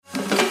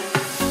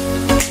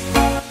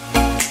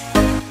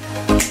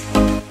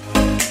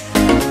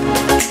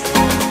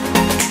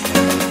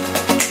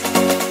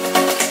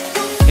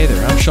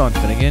Sean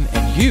Finnegan,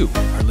 and you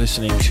are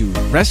listening to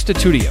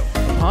Restitutio,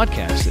 a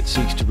podcast that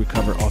seeks to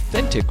recover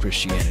authentic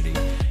Christianity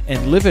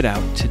and live it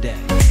out today.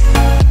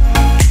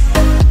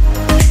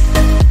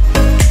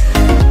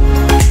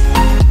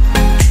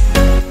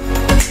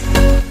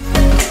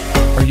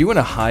 Are you in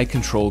a high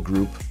control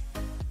group?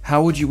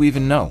 How would you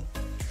even know?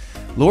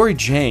 Lori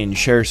Jane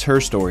shares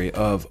her story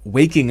of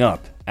waking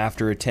up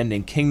after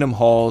attending Kingdom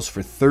Halls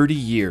for 30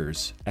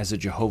 years as a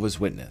Jehovah's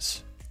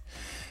Witness.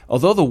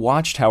 Although the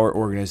Watchtower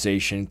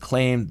organization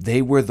claimed they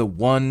were the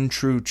one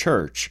true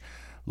church,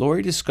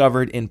 Lori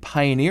discovered in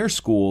Pioneer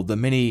School the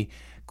many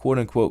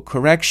quote-unquote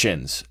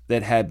corrections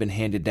that had been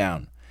handed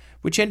down,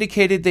 which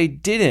indicated they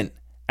didn't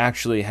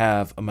actually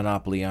have a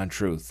monopoly on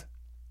truth.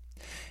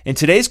 In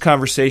today's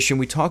conversation,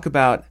 we talk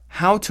about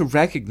how to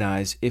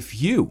recognize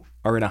if you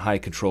are in a high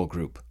control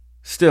group.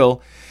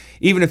 Still,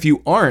 even if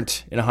you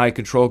aren't in a high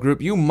control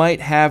group, you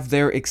might have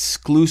their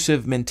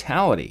exclusive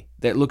mentality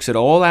that looks at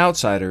all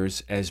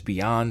outsiders as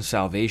beyond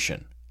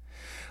salvation.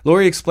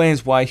 Lori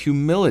explains why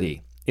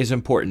humility is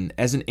important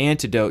as an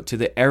antidote to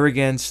the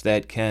arrogance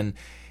that can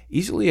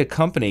easily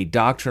accompany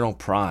doctrinal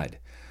pride,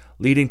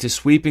 leading to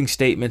sweeping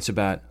statements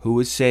about who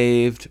is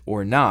saved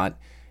or not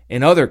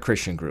in other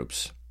Christian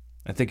groups.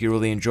 I think you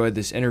really enjoyed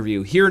this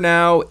interview. Here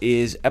now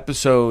is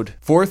episode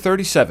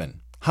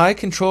 437, High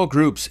Control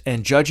Groups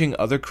and Judging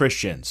Other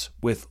Christians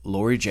with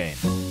Lori Jane.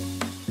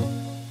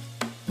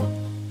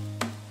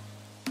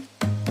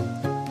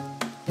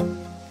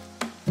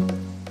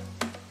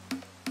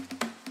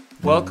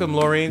 Welcome,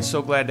 Lorene.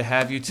 So glad to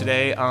have you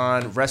today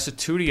on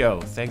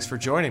Restitutio. Thanks for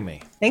joining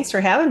me. Thanks for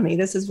having me.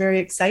 This is very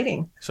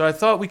exciting. So I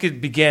thought we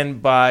could begin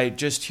by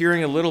just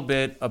hearing a little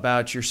bit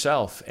about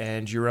yourself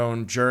and your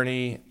own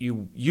journey.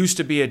 You used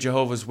to be a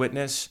Jehovah's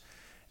Witness.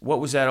 What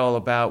was that all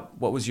about?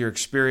 What was your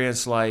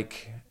experience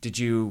like? Did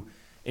you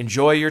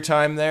enjoy your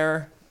time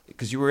there?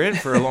 Because you were in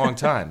for a long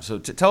time. So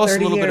tell us a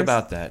little bit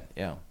about that.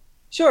 Yeah.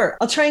 Sure.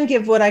 I'll try and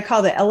give what I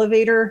call the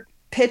elevator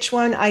pitch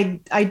one.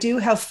 I do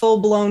have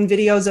full-blown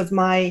videos of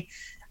my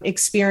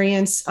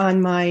experience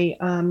on my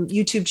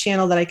YouTube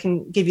channel that I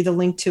can give you the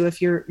link to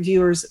if your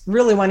viewers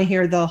really want to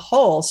hear the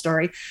whole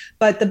story.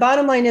 But the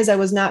bottom line is I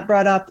was not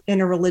brought up in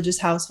a religious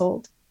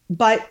household,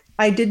 but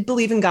I did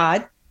believe in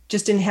God,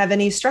 just didn't have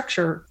any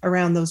structure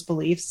around those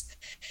beliefs.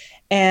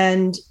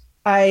 And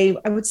I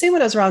would say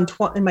when I was around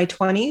in my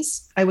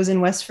 20s, I was in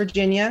West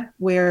Virginia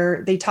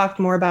where they talked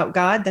more about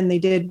God than they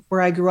did where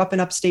I grew up in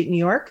upstate New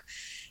York.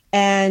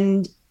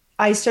 And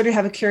I started to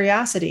have a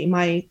curiosity.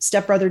 My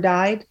stepbrother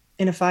died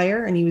in a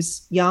fire and he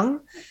was young.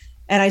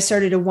 And I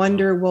started to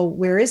wonder, well,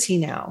 where is he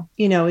now?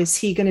 You know, is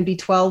he going to be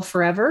 12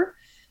 forever?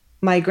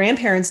 My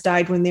grandparents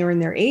died when they were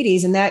in their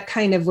 80s, and that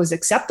kind of was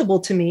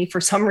acceptable to me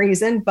for some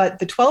reason. But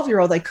the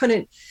 12-year-old, I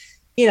couldn't,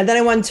 then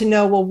I wanted to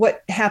know, well,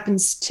 what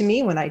happens to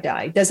me when I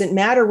die? Does it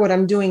matter what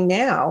I'm doing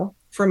now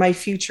for my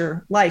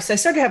future life? So I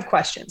started to have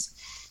questions.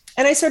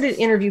 And I started to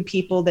interview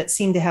people that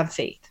seemed to have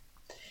faith.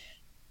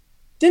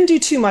 Didn't do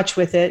too much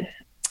with it.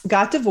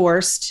 Got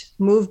divorced,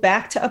 moved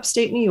back to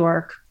upstate New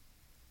York,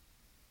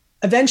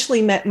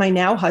 eventually met my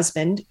now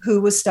husband who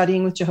was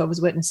studying with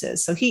Jehovah's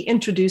Witnesses. So he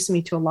introduced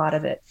me to a lot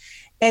of it.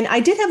 And I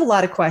did have a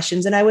lot of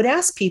questions and I would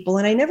ask people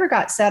and I never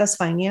got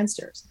satisfying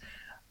answers.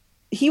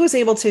 He was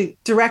able to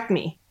direct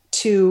me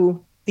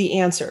to the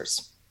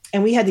answers.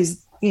 And we had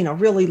these,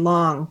 really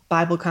long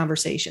Bible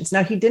conversations.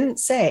 Now, he didn't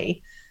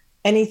say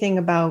anything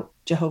about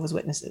Jehovah's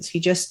Witnesses. He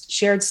just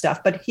shared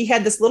stuff, but he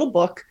had this little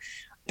book.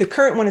 The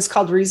current one is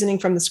called Reasoning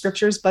from the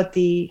Scriptures, but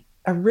the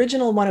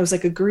original one, it was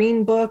like a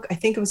green book. I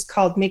think it was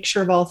called Make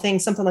Sure of All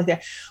Things, something like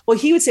that. Well,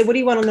 he would say, what do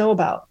you want to know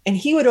about? And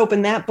he would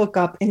open that book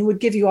up and he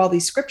would give you all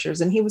these scriptures.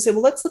 And he would say,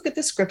 well, let's look at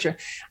this scripture.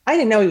 I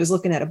didn't know he was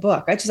looking at a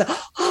book. I just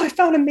thought, I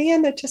found a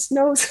man that just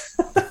knows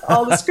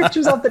all the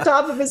scriptures off the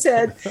top of his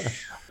head.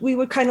 We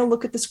would kind of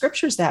look at the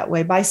scriptures that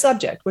way by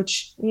subject,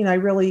 which, I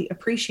really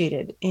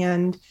appreciated.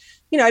 And,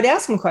 I'd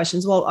ask him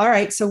questions. Well, all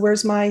right, so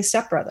where's my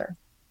stepbrother?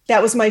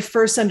 That was my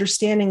first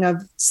understanding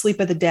of sleep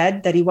of the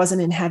dead, that he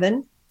wasn't in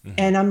heaven. Mm-hmm.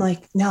 And I'm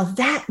like, now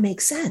that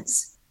makes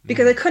sense,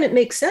 because I couldn't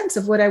make sense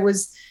of what I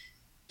was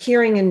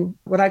hearing in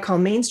what I call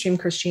mainstream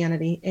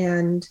Christianity.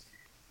 And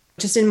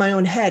just in my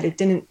own head, it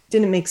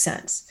didn't make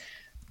sense.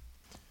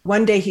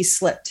 One day he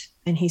slipped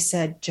and he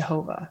said,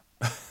 Jehovah.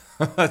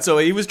 So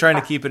he was trying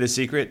to keep it a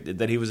secret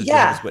that he was a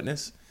Jehovah's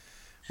Witness?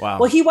 Wow.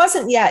 Well, he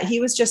wasn't yet. He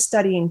was just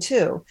studying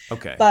too.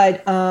 Okay.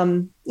 But,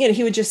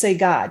 he would just say,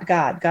 God,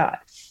 God, God.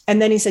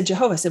 And then he said,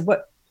 Jehovah. I said,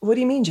 what do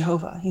you mean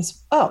Jehovah?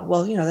 He's, oh,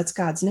 well, that's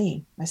God's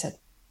name. I said,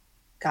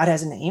 God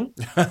has a name.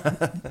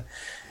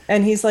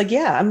 And he's like,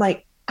 yeah. I'm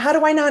like, how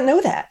do I not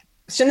know that?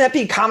 Shouldn't that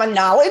be common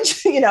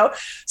knowledge?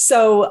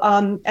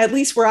 So at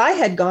least where I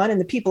had gone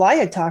and the people I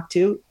had talked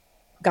to,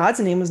 God's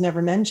name was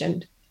never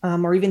mentioned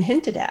or even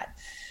hinted at.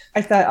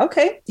 I thought,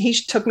 okay, he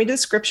took me to the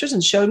scriptures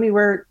and showed me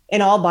where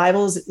in all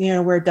Bibles,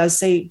 where it does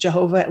say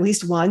Jehovah at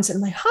least once. And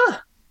I'm like,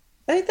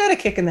 ain't that a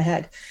kick in the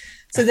head?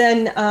 So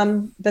then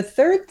the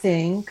third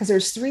thing, because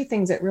there's three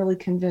things that really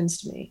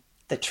convinced me,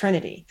 the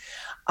Trinity.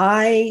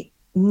 I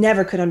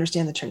never could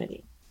understand the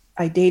Trinity.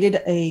 I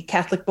dated a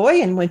Catholic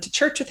boy and went to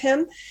church with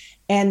him,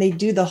 and they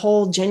do the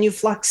whole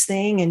genuflux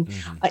thing. And,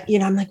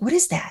 I'm like, what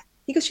is that?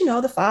 He goes,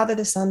 the Father,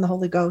 the Son, the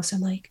Holy Ghost.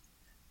 I'm like,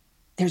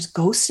 there's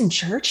ghosts in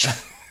church?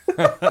 So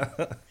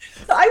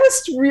I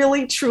was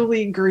really,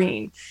 truly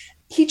green.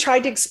 He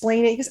tried to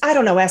explain it. He goes, I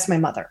don't know, ask my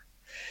mother.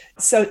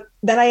 So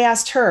then I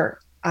asked her.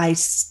 I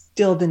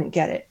still didn't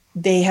get it.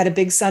 They had a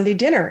big Sunday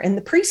dinner and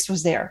the priest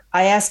was there.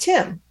 I asked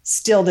him,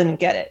 still didn't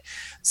get it.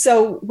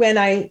 So when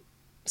I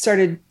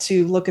started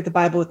to look at the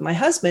Bible with my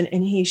husband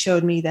and he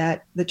showed me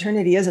that the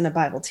Trinity isn't a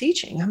Bible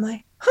teaching, I'm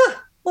like,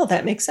 well,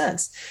 that makes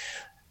sense.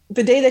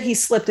 The day that he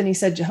slipped and he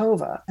said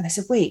Jehovah, and I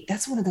said, wait,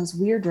 that's one of those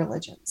weird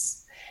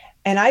religions.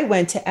 And I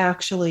went to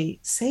actually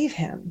save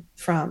him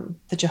from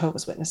the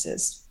Jehovah's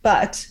Witnesses.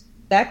 But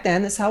back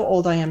then, that's how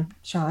old I am,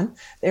 Sean.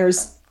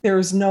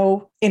 There's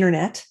no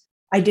internet.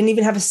 I didn't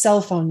even have a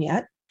cell phone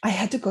yet. I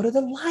had to go to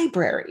the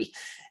library.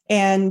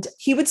 And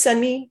he would send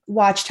me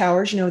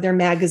Watchtowers, their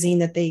magazine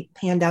that they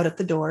hand out at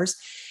the doors.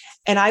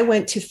 And I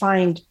went to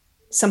find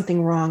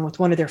something wrong with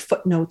one of their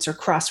footnotes or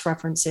cross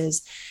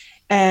references.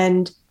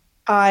 And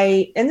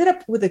I ended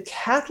up with a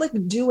Catholic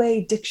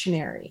Douay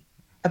dictionary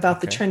about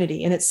the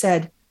Trinity. And it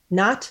said,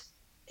 not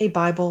a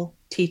Bible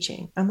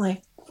teaching. I'm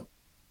like,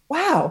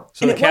 wow.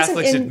 So the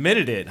Catholics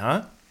admitted it,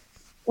 huh?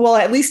 Well,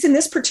 at least in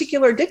this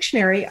particular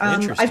dictionary,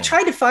 I've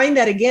tried to find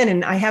that again,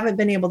 and I haven't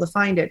been able to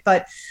find it.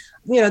 But,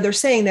 they're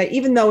saying that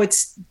even though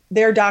it's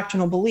their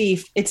doctrinal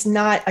belief, it's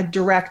not a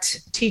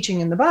direct teaching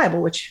in the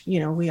Bible, which,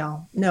 we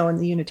all know in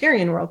the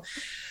Unitarian world.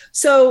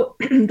 So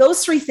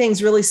those three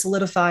things really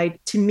solidified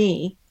to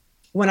me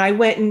when I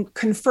went and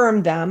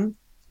confirmed them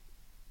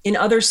in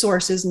other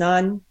sources,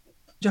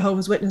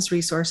 non-Jehovah's Witness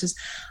resources.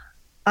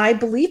 I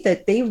believe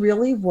that they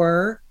really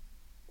were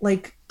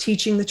like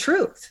teaching the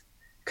truth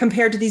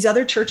compared to these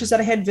other churches that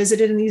I had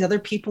visited and these other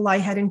people I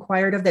had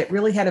inquired of that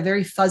really had a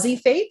very fuzzy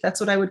faith. That's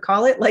what I would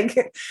call it.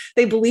 Like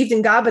they believed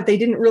in God, but they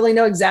didn't really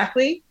know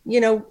exactly,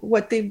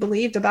 what they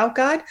believed about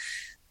God.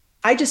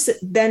 I just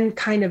then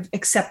kind of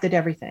accepted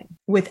everything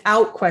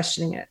without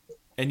questioning it.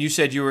 And you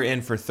said you were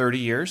in for 30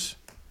 years?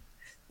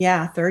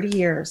 Yeah, 30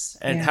 years.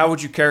 And how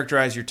would you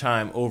characterize your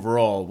time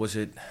overall? Was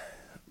it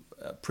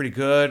pretty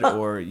good,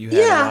 or you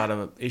had a lot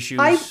of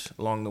issues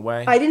along the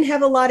way? I didn't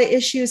have a lot of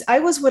issues. I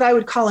was what I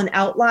would call an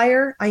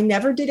outlier. I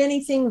never did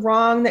anything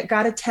wrong that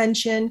got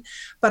attention,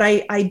 but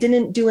I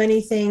didn't do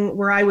anything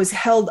where I was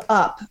held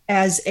up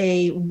as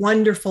a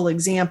wonderful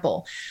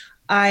example.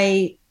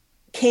 I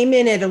came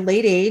in at a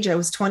late age. I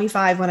was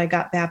 25 when I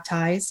got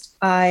baptized.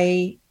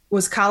 I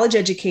was college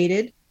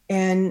educated,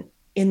 and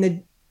in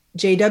the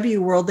JW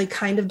world, they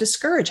kind of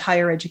discourage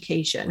higher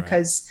education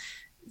because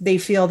they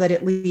feel that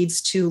it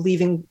leads to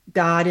leaving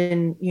God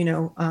and,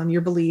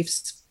 your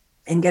beliefs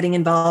and getting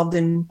involved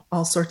in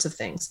all sorts of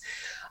things.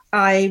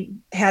 I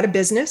had a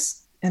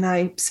business and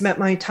I spent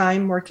my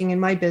time working in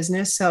my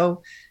business.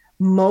 So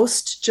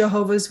most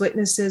Jehovah's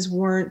Witnesses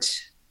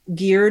weren't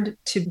geared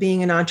to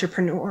being an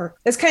entrepreneur.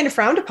 It's kind of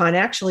frowned upon.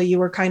 Actually, you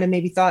were kind of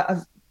maybe thought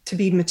of to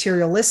be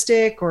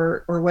materialistic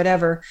or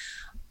whatever.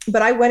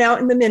 But I went out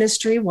in the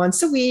ministry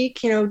once a week,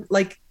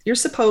 like you're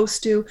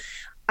supposed to.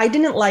 I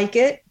didn't like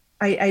it.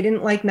 I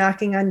didn't like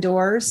knocking on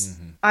doors.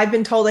 Mm-hmm. I've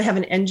been told I have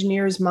an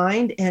engineer's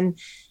mind and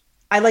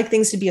I like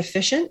things to be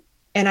efficient.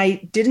 And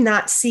I did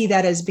not see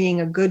that as being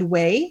a good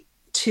way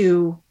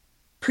to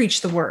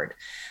preach the word.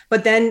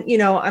 But then,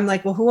 I'm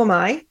like, well, who am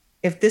I?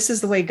 If this is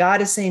the way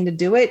God is saying to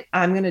do it,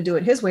 I'm going to do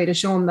it his way to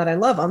show him that I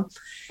love him.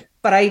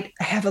 But I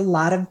have a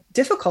lot of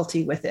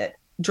difficulty with it.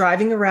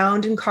 Driving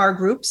around in car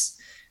groups,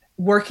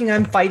 working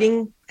on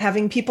fighting,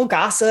 having people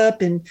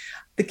gossip, and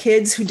the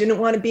kids who didn't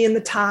want to be in the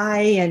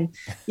tie and,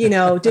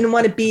 didn't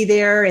want to be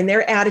there, and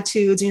their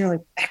attitudes, like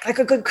act like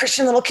a good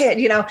Christian little kid,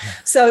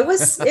 So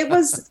it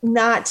was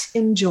not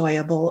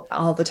enjoyable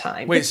all the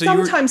time. Wait, so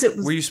sometimes it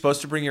was. Were you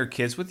supposed to bring your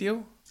kids with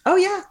you? Oh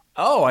yeah.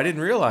 Oh, I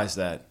didn't realize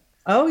that.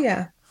 Oh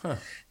yeah. Huh.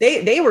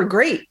 They were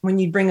great when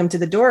you'd bring them to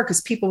the door because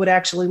people would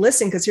actually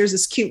listen, because here's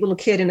this cute little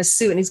kid in a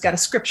suit and he's got a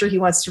scripture he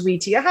wants to read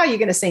to you. How are you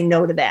going to say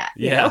no to that?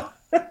 Yeah.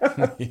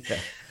 Yeah.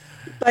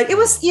 But it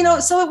was,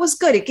 so it was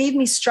good. It gave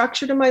me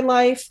structure to my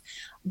life.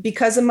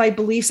 Because of my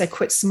beliefs, I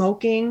quit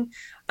smoking.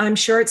 I'm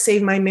sure it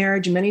saved my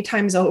marriage many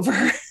times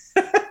over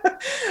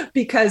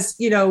because,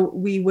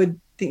 we would,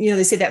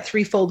 they say that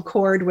threefold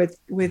cord with,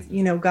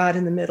 God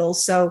in the middle.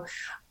 So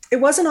it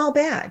wasn't all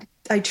bad.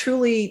 I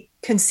truly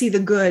can see the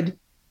good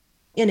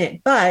in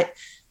it, but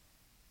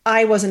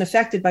I wasn't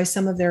affected by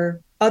some of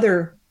their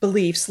other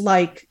beliefs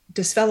like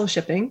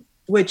disfellowshipping,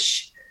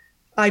 which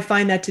I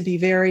find that to be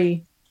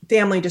very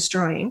family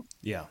destroying.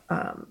 Yeah.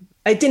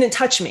 It didn't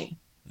touch me.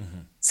 Mm-hmm.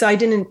 So I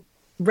didn't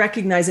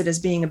recognize it as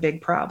being a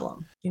big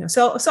problem,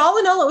 so all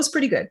in all, it was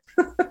pretty good.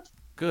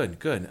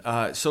 Good.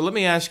 So let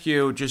me ask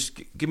you,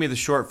 just give me the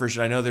short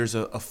version. I know there's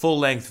a full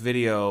length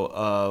video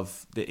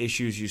of the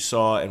issues you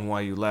saw and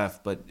why you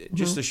left, but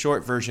just the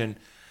short version,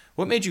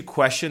 what made you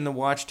question the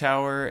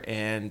Watchtower,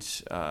 and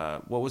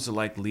what was it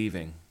like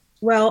leaving?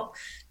 Well,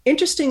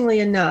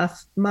 interestingly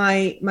enough,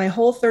 my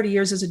whole 30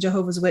 years as a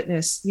Jehovah's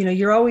Witness,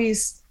 you're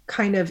always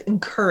kind of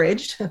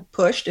encouraged,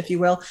 pushed, if you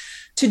will,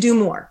 to do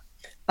more,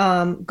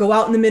 go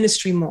out in the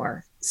ministry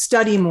more,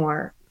 study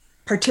more,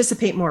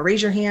 participate more,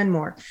 raise your hand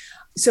more.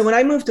 So when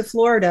I moved to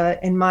Florida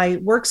and my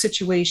work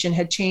situation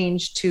had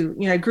changed to,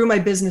 I grew my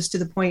business to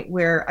the point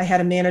where I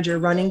had a manager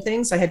running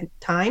things. I had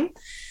time.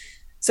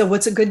 So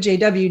what's a good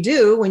JW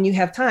do when you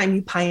have time?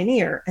 You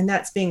pioneer, and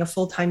that's being a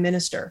full-time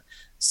minister.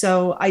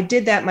 So I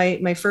did that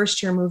my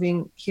first year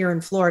moving here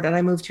in Florida, and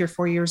I moved here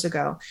 4 years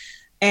ago.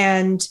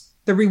 And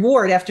the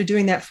reward after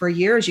doing that for a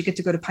year is you get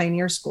to go to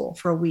pioneer school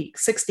for a week,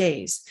 6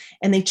 days,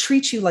 and they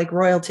treat you like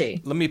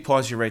royalty. Let me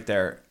pause you right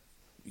there.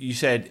 You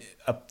said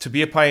to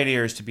be a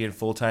pioneer is to be in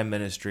full-time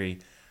ministry.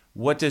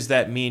 What does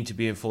that mean to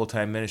be in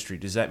full-time ministry?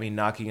 Does that mean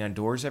knocking on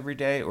doors every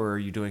day, or are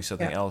you doing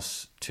something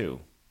else too?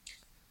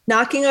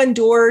 Knocking on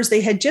doors.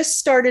 They had just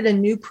started a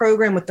new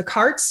program with the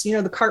carts,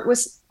 the cart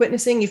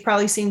witnessing. You've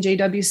probably seen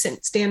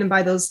JW standing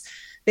by those.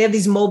 They have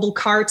these mobile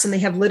carts and they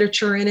have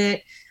literature in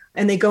it,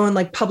 and they go in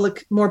like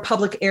more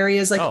public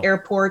areas like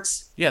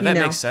airports. Yeah, that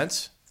makes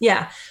sense.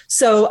 Yeah.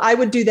 So I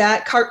would do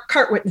that.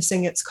 Cart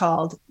witnessing, it's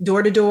called.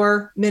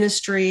 Door-to-door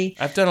ministry.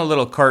 I've done a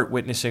little cart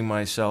witnessing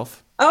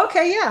myself.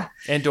 Okay, yeah.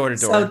 And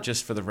door-to-door,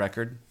 just for the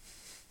record.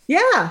 Yeah.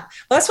 Well,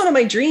 that's one of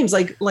my dreams.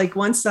 Like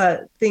once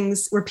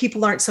things where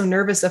people aren't so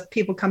nervous of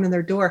people coming in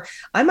their door,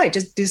 I might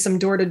just do some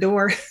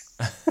door-to-door.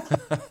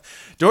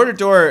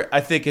 Door-to-door,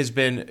 I think, has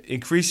been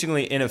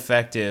increasingly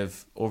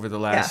ineffective over the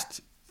last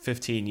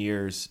 15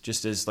 years,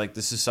 just as like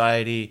the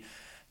society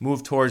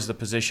moved towards the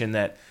position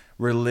that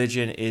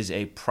religion is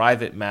a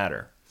private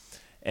matter.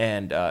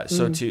 And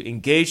so to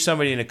engage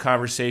somebody in a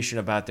conversation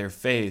about their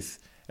faith,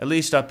 at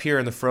least up here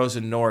in the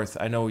frozen north,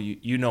 I know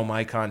you know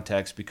my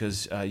context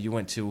because you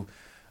went to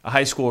a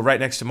high school right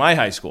next to my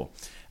high school.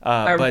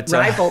 But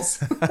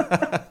rivals.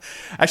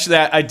 Actually,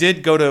 I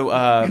did go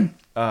to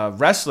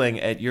wrestling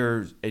at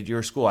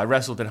your school. I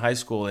wrestled in high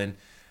school, and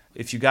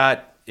if you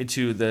got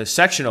into the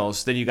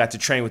sectionals, then you got to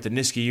train with the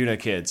Niskayuna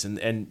kids,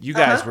 and you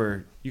guys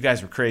were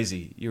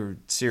crazy. You were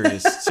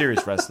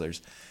serious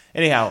wrestlers.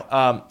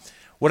 Anyhow,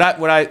 what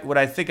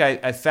I think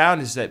I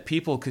found is that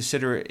people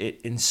consider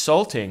it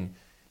insulting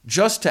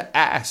just to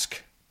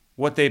ask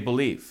what they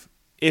believe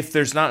if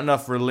there's not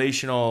enough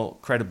relational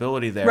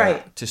credibility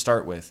there to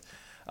start with.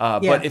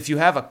 But if you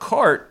have a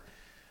cart,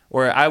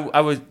 or I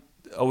would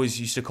always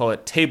used to call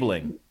it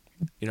tabling.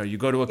 You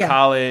go to a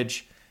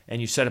college and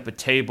you set up a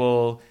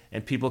table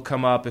and people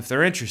come up if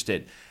they're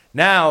interested.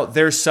 Now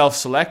they're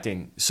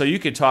self-selecting. So you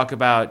could talk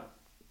about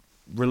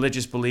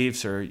religious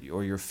beliefs or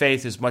your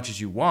faith as much as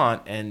you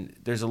want, and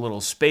there's a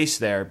little space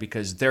there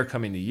because they're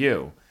coming to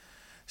you.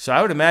 So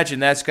I would imagine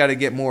that's got to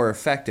get more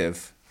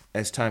effective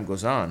as time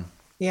goes on.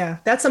 Yeah,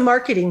 that's a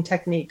marketing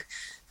technique.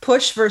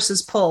 Push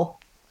versus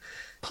pull.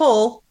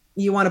 Pull,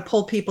 you want to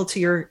pull people to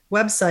your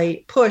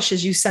website. Push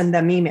is you send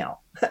them email.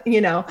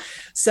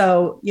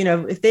 So,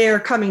 if they are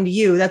coming to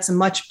you, that's a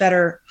much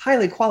better,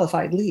 highly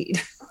qualified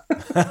lead.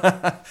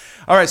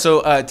 All right.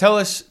 So tell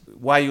us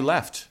why you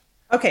left.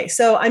 Okay.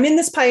 So I'm in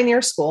this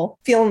pioneer school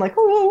feeling like,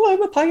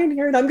 I'm a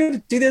pioneer and I'm going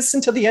to do this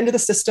until the end of the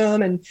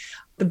system. And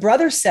the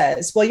brother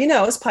says, well,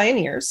 as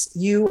pioneers,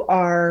 you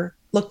are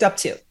looked up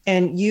to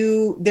and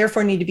you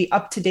therefore need to be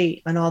up to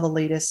date on all the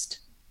latest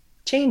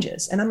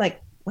changes. And I'm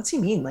like, what's he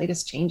mean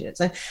latest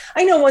changes?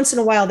 I know once in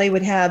a while they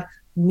would have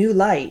new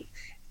light.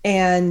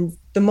 And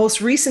the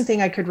most recent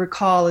thing I could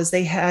recall is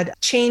they had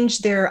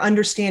changed their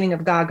understanding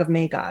of Gog of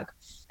Magog.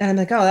 And I'm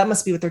like, oh, that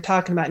must be what they're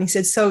talking about. And he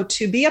said, so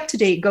to be up to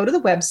date, go to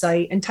the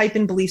website and type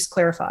in beliefs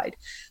clarified.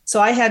 So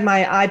I had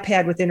my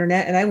iPad with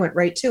internet and I went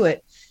right to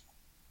it.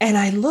 And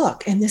I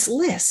look, and this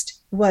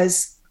list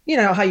was,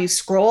 how you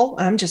scroll.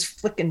 I'm just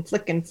flicking.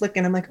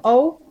 I'm like,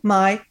 oh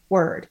my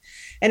word.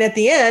 And at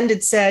the end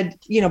it said,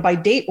 by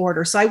date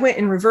order. So I went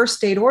in reverse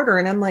date order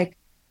and I'm like,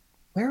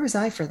 where was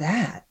I for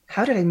that?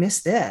 How did I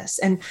miss this?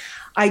 And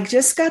I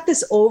just got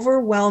this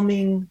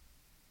overwhelming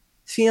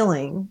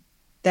feeling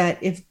that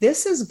if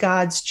this is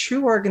God's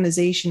true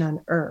organization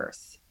on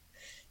earth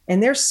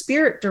and they're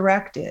spirit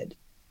directed,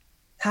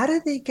 how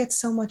did they get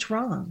so much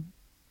wrong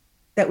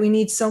that we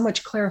need so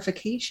much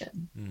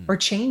clarification or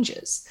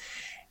changes?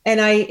 And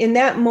I, in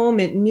that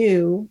moment,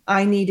 knew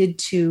I needed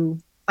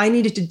to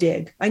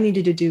dig. I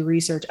needed to do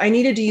research. I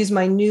needed to use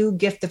my new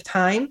gift of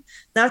time,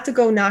 not to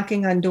go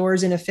knocking on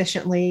doors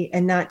inefficiently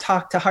and not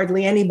talk to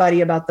hardly anybody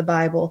about the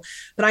Bible,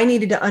 but I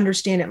needed to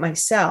understand it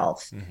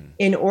myself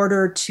in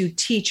order to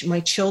teach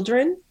my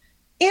children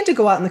and to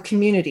go out in the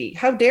community.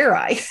 How dare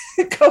I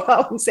go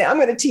out and say, I'm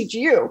going to teach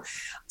you.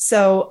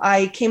 So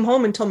I came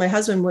home and told my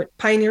husband what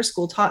Pioneer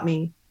School taught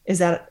me is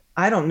that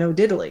I don't know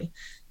diddly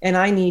and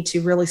I need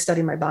to really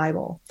study my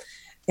Bible.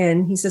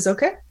 And he says,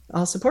 okay,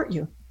 I'll support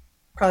you.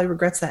 Probably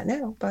regrets that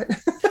now, but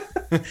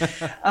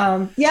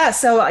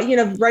so,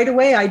 right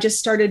away, I just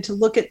started to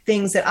look at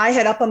things that I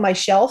had up on my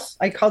shelf.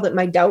 I called it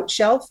my doubt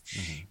shelf.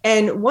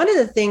 And one of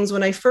the things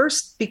when I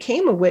first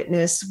became a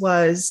witness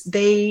was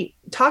they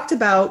talked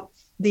about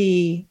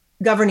the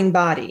governing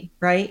body,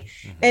 right?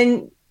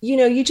 And,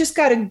 you just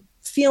got to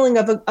feeling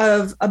of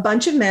a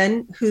bunch of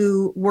men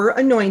who were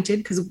anointed,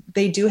 because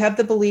they do have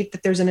the belief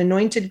that there's an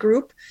anointed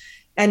group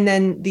and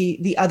then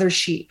the other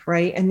sheep,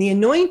 right? And the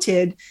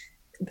anointed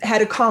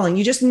had a calling.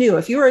 You just knew.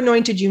 If you were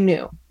anointed, you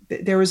knew.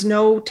 There was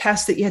no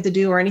test that you had to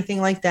do or anything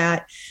like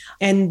that.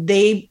 And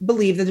they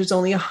believe that there's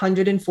only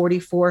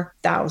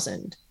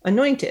 144,000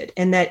 anointed,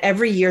 and that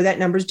every year that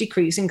number is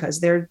decreasing because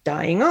they're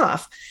dying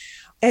off.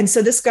 And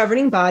so this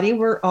governing body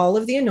were all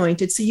of the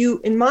anointed. So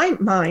in my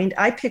mind,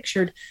 I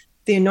pictured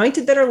the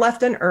anointed that are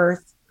left on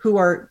earth who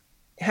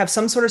have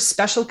some sort of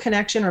special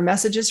connection or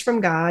messages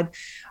from God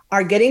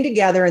are getting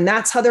together. And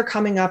that's how they're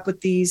coming up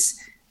with these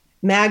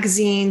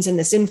magazines and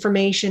this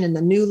information and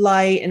the new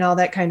light and all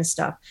that kind of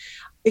stuff.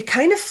 It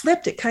kind of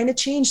flipped. It kind of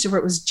changed to where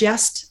it was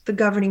just the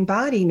governing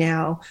body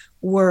now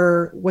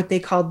were what they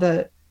called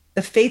the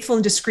faithful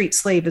and discreet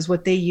slave, is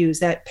what they use,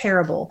 that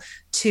parable,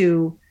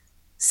 to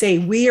say,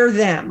 we are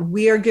them.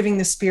 We are giving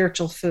the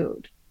spiritual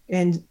food.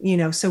 And,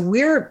 so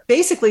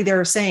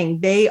they're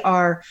saying they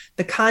are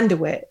the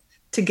conduit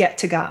to get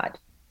to God.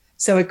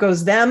 So it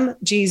goes them,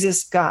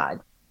 Jesus, God.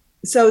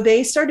 So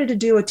they started to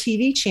do a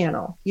TV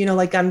channel,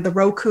 like on the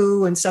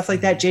Roku and stuff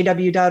like that,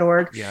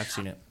 jw.org. Yeah, I've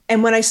seen it.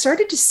 And when I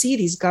started to see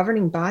these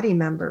governing body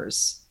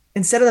members,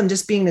 instead of them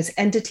just being this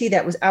entity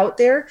that was out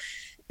there,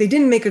 they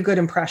didn't make a good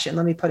impression.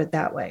 Let me put it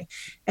that way.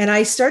 And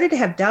I started to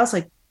have doubts,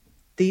 like,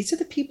 these are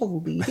the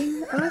people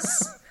leading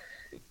us.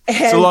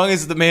 And so long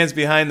as the man's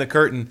behind the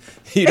curtain,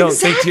 you don't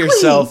think to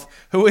yourself,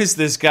 who is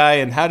this guy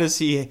and how does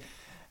he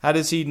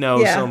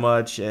know so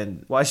much,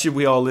 and why should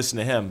we all listen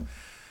to him?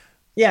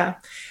 Yeah.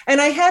 And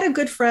I had a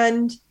good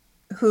friend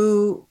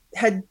who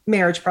had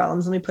marriage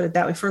problems, let me put it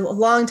that way, for a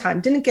long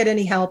time, didn't get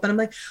any help. And I'm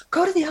like,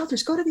 go to the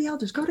elders, go to the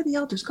elders, go to the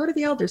elders, go to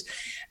the elders.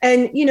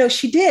 And,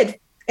 she did,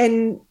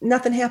 and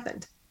nothing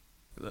happened.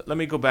 Let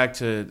me go back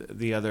to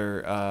the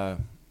other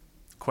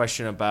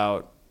question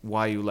about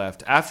why you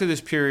left. After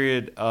this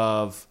period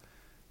of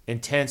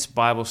intense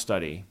Bible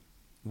study,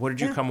 what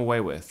did you come away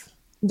with?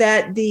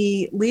 That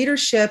the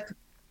leadership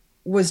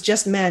was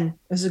just men.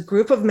 It was a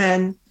group of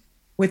men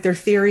with their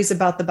theories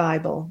about the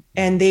Bible.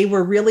 And they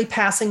were really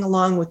passing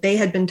along what they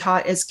had been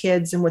taught as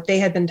kids and what they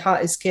had been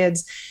taught as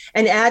kids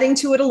and adding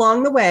to it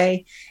along the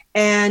way.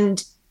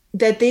 And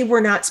that they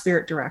were not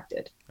spirit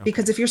directed. Okay.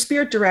 Because if you're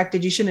spirit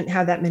directed, you shouldn't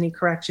have that many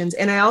corrections.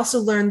 And I also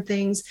learned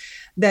things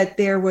that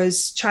there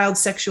was child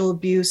sexual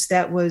abuse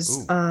that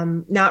was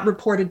not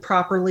reported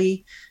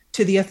properly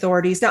to the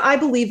authorities. Now, I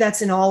believe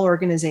that's in all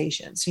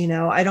organizations.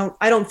 I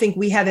don't think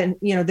we haven't,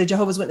 the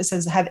Jehovah's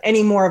Witnesses have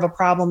any more of a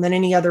problem than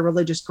any other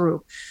religious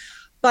group.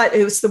 But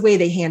it was the way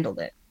they handled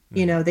it.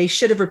 They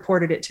should have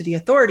reported it to the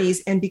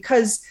authorities. And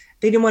because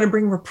they didn't want to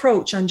bring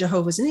reproach on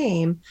Jehovah's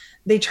name,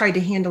 they tried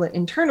to handle it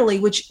internally,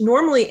 which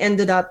normally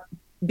ended up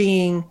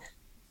being,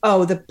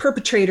 the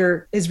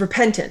perpetrator is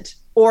repentant,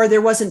 or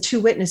there wasn't two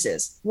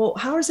witnesses. Well,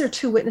 how is there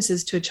two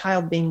witnesses to a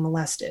child being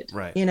molested?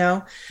 Right.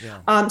 Yeah.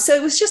 So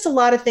it was just a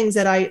lot of things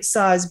that I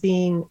saw as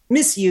being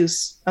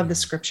misuse of the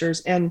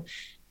scriptures. And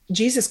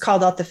Jesus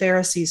called out the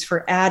Pharisees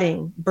for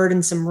adding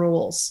burdensome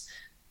rules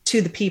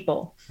to the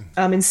people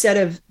instead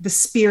of the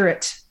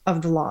spirit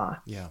of the law.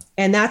 Yeah.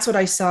 And that's what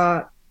I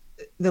saw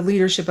the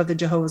leadership of the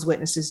Jehovah's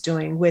Witnesses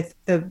doing with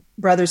the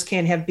brothers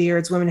can't have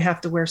beards, women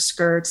have to wear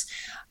skirts.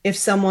 If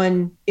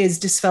someone is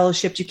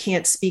disfellowshipped, you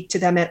can't speak to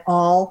them at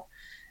all.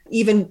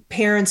 Even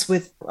parents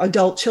with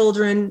adult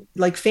children,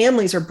 like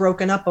families are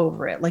broken up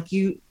over it.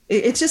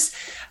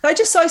 I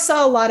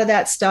saw a lot of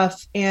that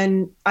stuff,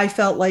 and I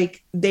felt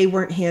like they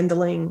weren't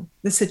handling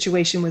the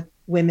situation with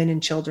women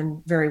and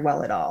children very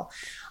well at all.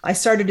 I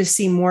started to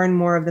see more and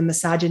more of the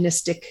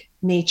misogynistic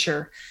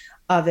nature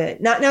of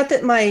it. Not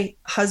that my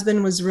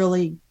husband was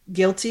really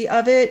guilty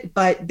of it,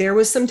 but there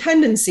was some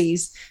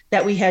tendencies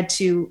that we had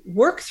to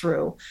work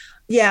through.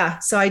 Yeah.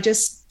 So I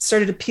just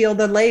started to peel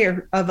the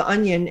layer of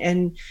onion.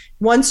 And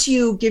once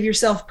you give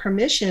yourself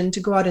permission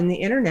to go out on the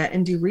internet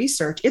and do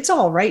research, it's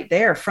all right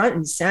there, front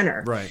and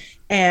center. Right.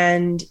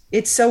 And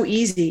it's so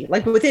easy.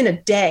 Like within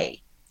a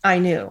day, I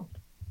knew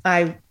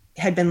I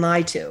had been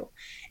lied to.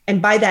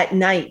 And by that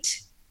night,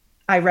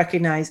 I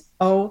recognized,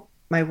 oh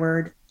my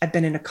word, I've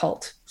been in a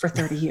cult for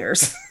 30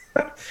 years.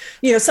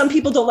 Some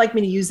people don't like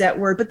me to use that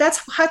word, but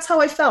that's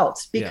how I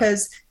felt,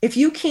 because if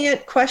you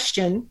can't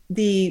question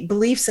the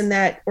beliefs in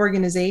that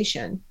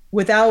organization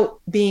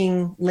without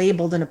being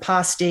labeled an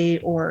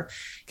apostate or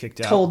kicked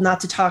out, told not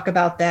to talk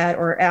about that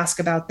or ask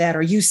about that,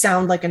 or you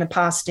sound like an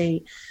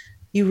apostate,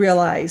 you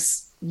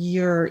realize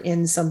you're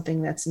in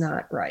something that's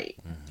not right.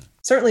 Mm-hmm.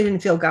 Certainly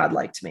didn't feel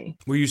God-like to me.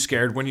 Were you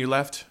scared when you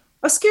left?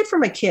 I was scared for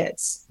my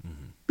kids.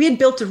 Mm-hmm. We had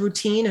built a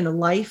routine and a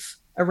life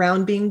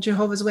around being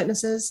Jehovah's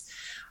Witnesses.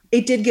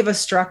 It did give us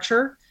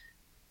structure,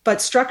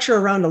 but structure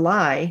around a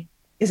lie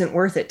isn't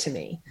worth it to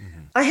me.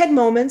 Mm-hmm. I had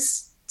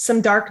moments,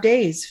 some dark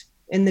days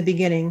in the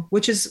beginning,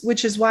 which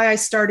is why I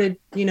started,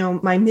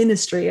 my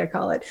ministry, I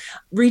call it,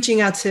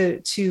 reaching out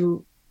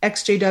to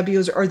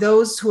ex-JWs or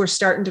those who are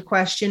starting to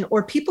question,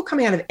 or people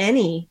coming out of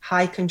any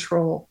high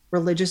control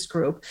religious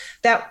group.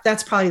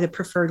 That's probably the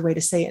preferred way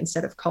to say it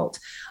instead of cult,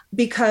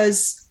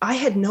 because I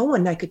had no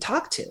one I could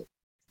talk to.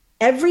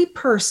 every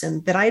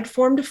person that I had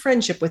formed a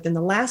friendship with in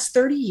the last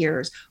 30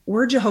 years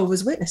were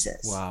Jehovah's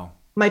Witnesses. Wow.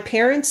 My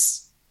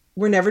parents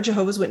were never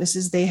Jehovah's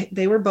Witnesses.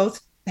 They were both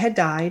had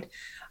died.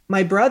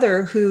 My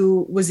brother,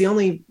 who was the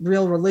only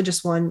real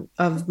religious one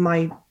of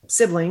my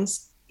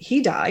siblings,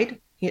 he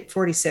died. He at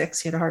 46,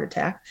 he had a heart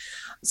attack.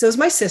 So it was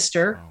my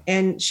sister, wow.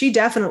 And she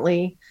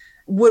definitely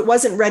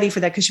wasn't ready for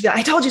that because she'd be like,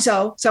 I told you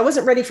so. So I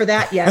wasn't ready for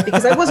that yet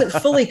because I wasn't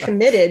fully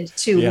committed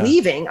to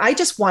leaving. I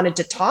just wanted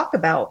to talk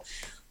about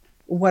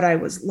what I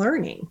was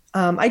learning.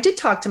 I did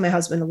talk to my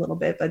husband a little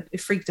bit, but it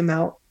freaked him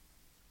out.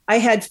 I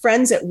had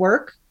friends at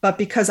work, but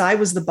because I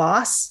was the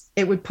boss,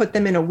 it would put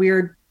them in a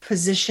weird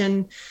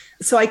position.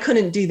 So I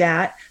couldn't do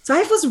that. So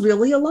I was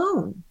really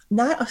alone,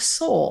 not a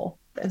soul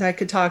that I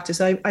could talk to.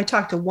 So I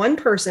talked to one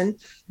person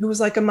who was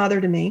like a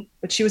mother to me,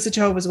 but she was a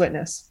Jehovah's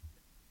Witness.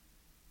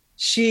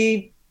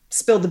 She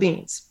spilled the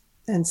beans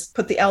and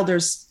put the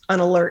elders on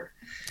alert.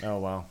 Oh,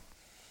 wow.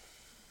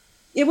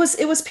 It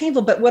was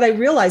painful. But what I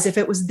realized, if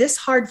it was this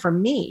hard for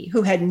me,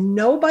 who had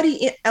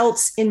nobody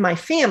else in my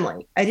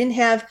family, I didn't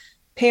have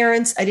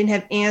parents, I didn't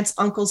have aunts,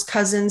 uncles,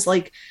 cousins,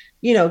 like,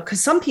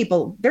 because some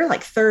people, they're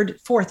like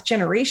third, fourth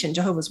generation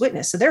Jehovah's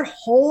Witness. So their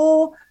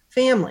whole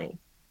family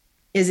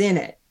is in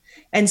it.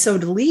 And so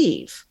to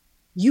leave,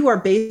 you are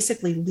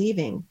basically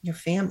leaving your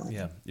family.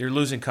 Yeah. You're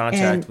losing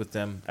contact with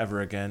them ever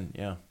again.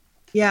 Yeah.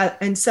 Yeah.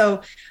 And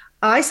so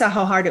I saw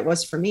how hard it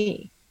was for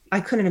me. I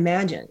couldn't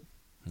imagine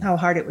how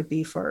hard it would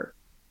be for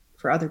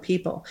other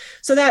people.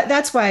 So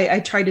that's why I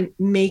try to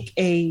make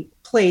a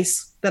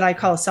place that I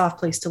call a soft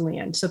place to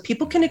land, so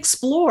people can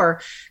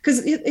explore,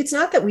 because it's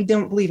not that we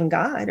don't believe in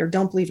God or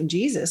don't believe in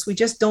Jesus. We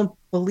just don't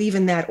believe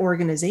in that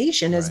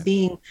organization as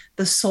being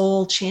the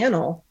sole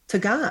channel to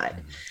God.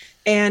 Mm-hmm.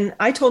 And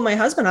I told my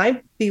husband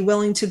I'd be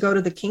willing to go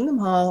to the Kingdom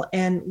Hall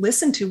and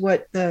listen to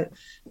what the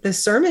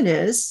sermon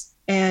is.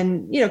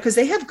 And, because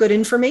they have good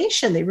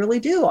information. They really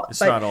do.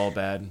 It's not all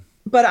bad.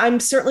 But I'm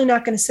certainly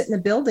not going to sit in a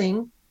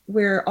building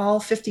where all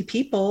 50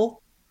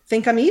 people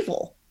think I'm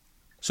evil.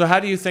 So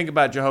how do you think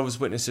about Jehovah's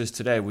Witnesses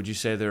today? Would you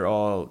say they're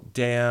all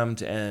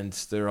damned and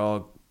they're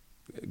all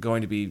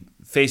going to be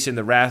facing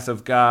the wrath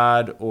of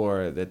God,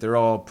 or that they're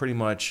all pretty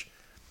much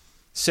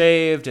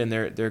saved and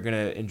they're going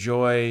to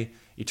enjoy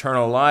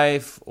eternal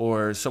life,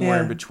 or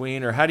somewhere in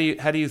between? Or how do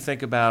you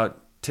think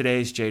about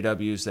today's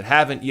JWs that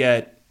haven't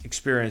yet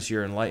experienced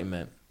your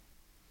enlightenment?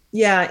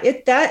 Yeah,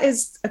 that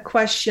is a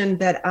question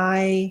that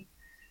I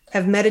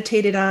have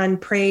meditated on,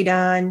 prayed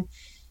on,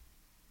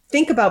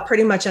 think about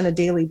pretty much on a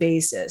daily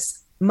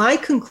basis. My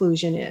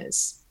conclusion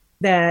is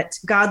that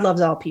God loves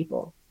all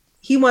people.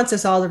 He wants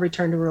us all to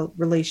return to a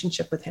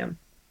relationship with him.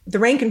 The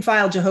rank and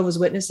file Jehovah's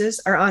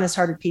Witnesses are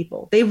honest-hearted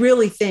people. They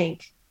really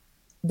think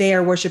they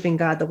are worshiping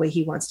God the way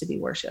he wants to be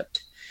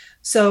worshiped.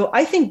 So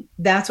I think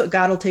that's what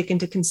God will take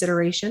into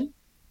consideration.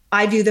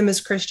 I view them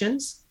as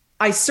Christians.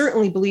 I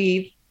certainly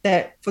believe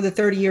that for the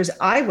 30 years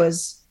I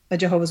was a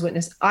Jehovah's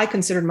Witness, I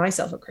considered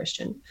myself a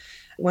Christian.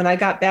 When I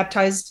got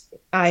baptized,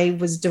 I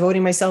was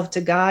devoting myself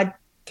to God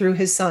through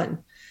his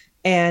son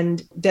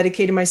and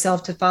dedicated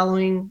myself to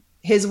following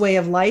his way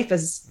of life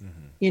as,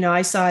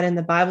 I saw it in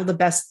the Bible the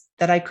best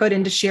that I could,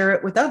 and to share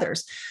it with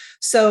others.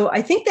 So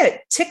I think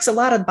that ticks a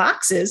lot of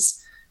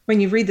boxes when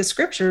you read the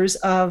scriptures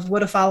of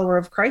what a follower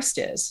of Christ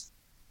is.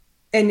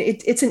 And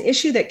it's an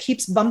issue that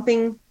keeps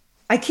bumping.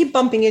 I keep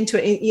bumping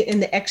into it in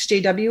the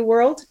XJW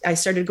world. I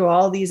started to go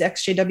all these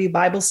XJW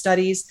Bible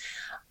studies.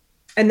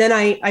 And then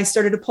I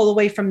started to pull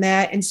away from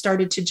that and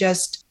started to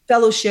just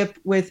fellowship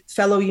with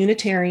fellow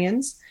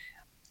Unitarians,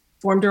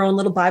 formed our own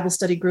little Bible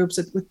study groups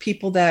with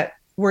people that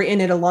were in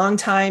it a long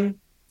time,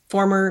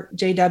 former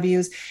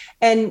JWs.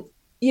 And,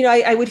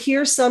 I would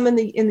hear some in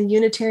the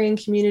Unitarian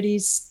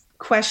communities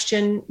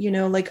question,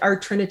 like, are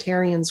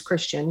Trinitarians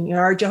Christian?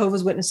 Are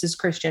Jehovah's Witnesses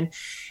Christian?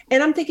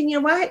 And I'm thinking,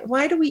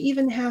 why do we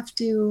even have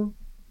to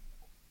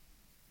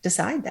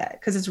decide that?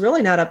 Because it's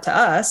really not up to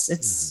us.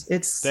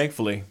 It's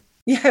thankfully.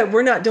 Yeah,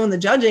 we're not doing the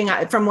judging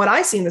from what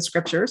I see in the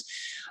scriptures.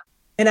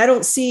 And I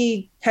don't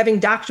see having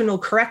doctrinal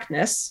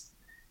correctness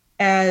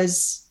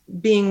as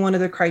being one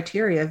of the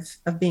criteria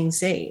of being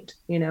saved.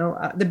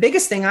 The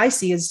biggest thing I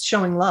see is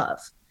showing love.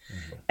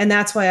 Mm-hmm. And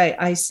that's why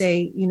I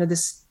say,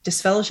 this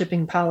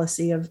disfellowshipping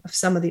policy of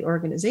some of the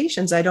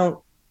organizations, I don't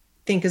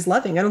think is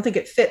loving. I don't think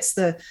it fits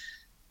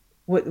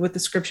what the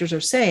scriptures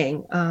are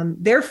saying.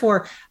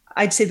 Therefore,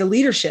 I'd say the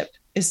leadership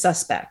is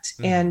suspect,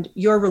 and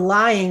you're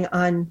relying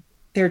on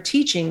their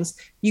teachings.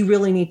 You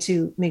really need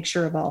to make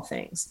sure of all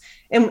things.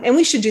 And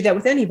we should do that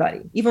with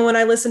anybody. Even when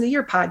I listen to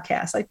your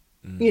podcast,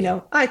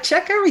 I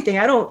check everything.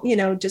 I don't,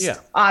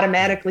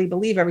 automatically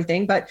believe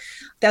everything, but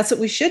that's what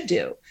we should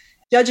do.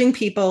 Judging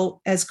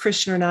people as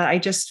Christian or not, I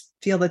just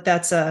feel that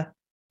that's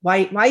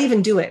why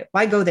even do it?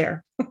 Why go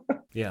there?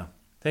 Yeah.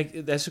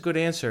 That's a good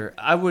answer.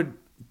 I would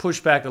push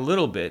back a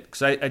little bit,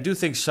 because I do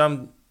think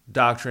some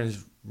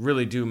doctrines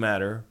really do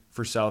matter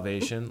for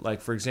salvation.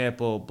 Like, for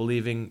example,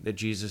 believing that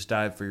Jesus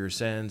died for your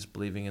sins,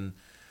 believing in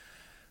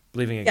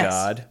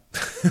God.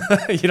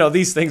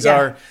 These things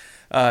are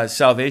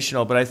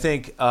salvational. But I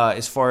think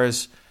as far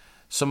as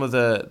some of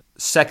the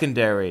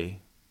secondary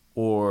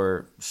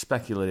or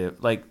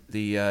speculative, like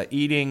the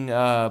eating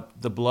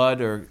the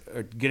blood or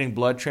getting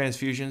blood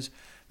transfusions.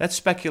 That's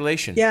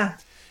speculation. Yeah.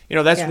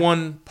 That's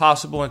one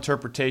possible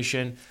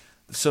interpretation.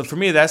 So for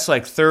me, that's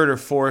like three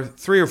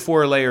or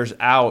four layers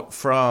out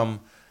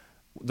from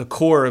the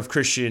core of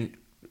Christian,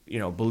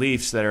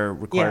 beliefs that are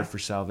required for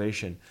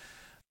salvation.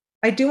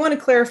 I do want to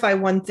clarify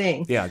one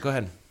thing. Yeah, go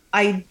ahead.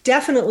 I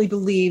definitely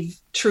believe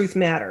truth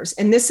matters.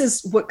 And this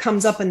is what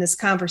comes up in this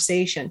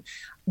conversation.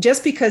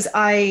 Just because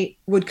I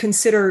would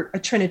consider a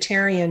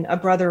Trinitarian a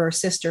brother or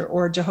sister,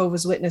 or a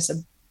Jehovah's Witness a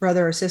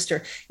brother or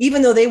sister,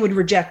 even though they would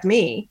reject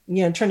me,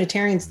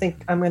 Trinitarians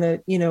think I'm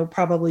going to,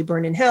 probably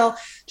burn in hell.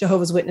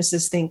 Jehovah's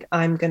Witnesses think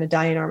I'm going to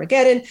die in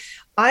Armageddon.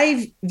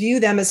 I view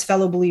them as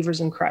fellow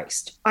believers in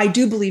Christ. I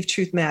do believe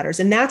truth matters.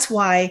 And that's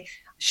why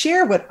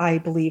share what I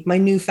believe, my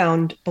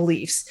newfound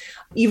beliefs,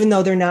 even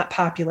though they're not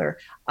popular.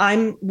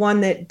 I'm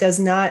one that does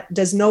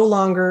no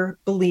longer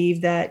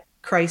believe that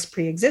Christ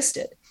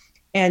preexisted.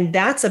 And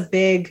that's a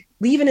big,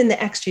 even in the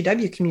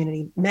XJW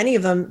community, many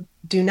of them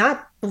do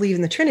not believe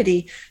in the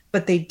Trinity,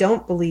 but they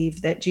don't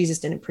believe that Jesus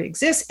didn't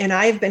preexist. And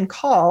I've been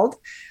called,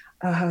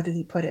 how did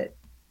he put it?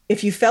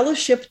 If you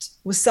fellowshipped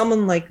with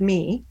someone like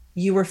me,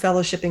 you were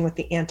fellowshipping with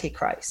the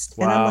Antichrist.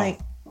 Wow. And I'm like,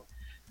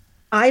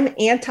 I'm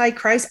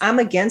anti-Christ. I'm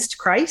against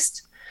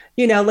Christ.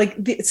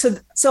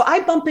 So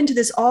I bump into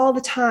this all the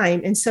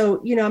time. And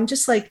so, I'm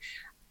just like,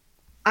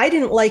 I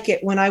didn't like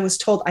it when I was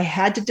told I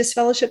had to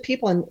disfellowship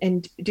people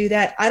and do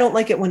that. I don't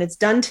like it when it's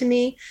done to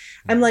me.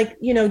 I'm like,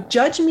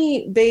 judge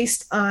me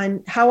based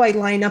on how I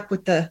line up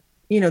with the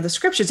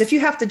scriptures, if you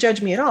have to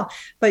judge me at all.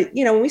 But,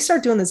 when we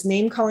start doing this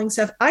name calling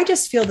stuff, I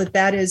just feel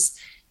that is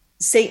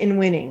Satan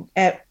winning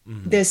at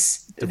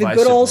this, the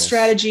good old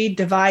strategy,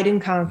 divide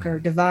and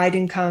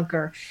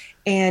conquer.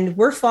 And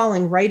we're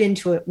falling right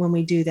into it when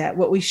we do that.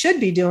 What we should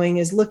be doing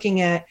is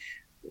looking at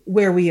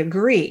where we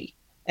agree.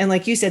 And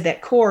like you said,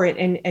 that core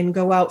and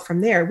go out from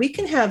there. We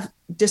can have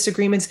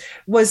disagreements.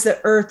 Was the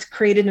earth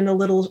created in a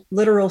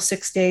literal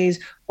 6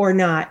 days or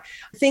not?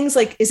 Things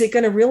like, is it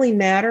going to really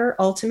matter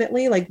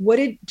ultimately? Like, what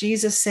did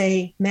Jesus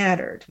say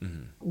mattered?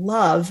 Mm-hmm.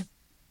 Love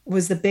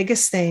was the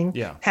biggest thing.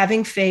 Yeah.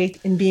 Having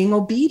faith and being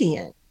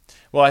obedient.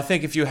 Well, I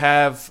think if you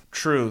have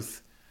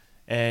truth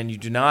and you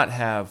do not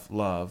have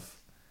love,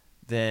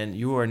 then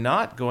you are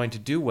not going to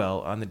do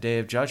well on the day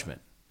of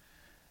judgment.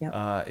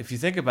 Yep. If you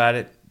think about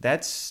it,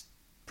 that's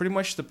pretty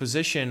much the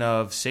position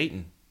of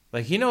Satan.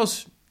 Like he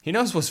knows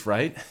what's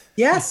right.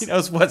 Yes. He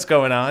knows what's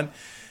going on.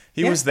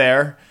 He was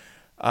there,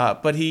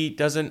 but he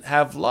doesn't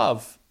have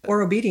love.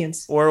 Or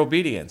obedience.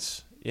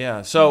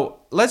 Yeah. So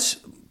let's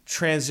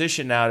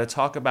transition now to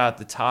talk about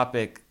the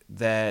topic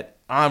that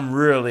I'm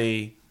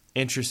really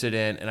interested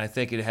in, and I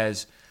think it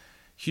has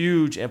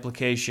huge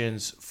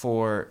implications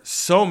for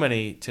so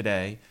many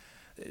today,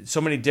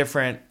 so many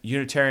different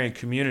Unitarian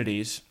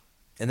communities,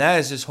 and that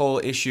is this whole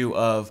issue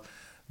of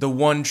the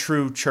one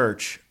true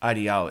church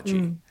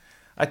ideology.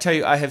 I tell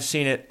you, I have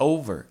seen it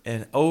over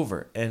and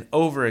over and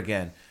over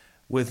again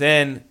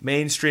within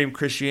mainstream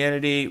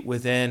Christianity,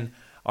 within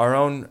our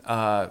own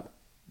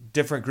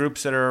different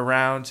groups that are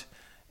around.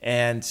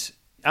 And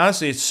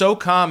honestly, it's so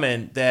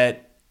common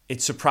that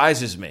it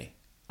surprises me.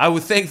 I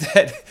would think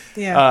that,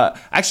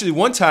 actually,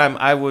 one time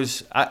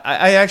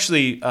I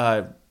actually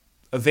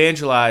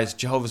evangelized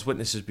Jehovah's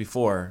Witnesses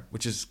before,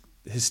 which is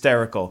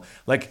hysterical.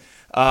 Like,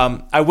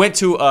 I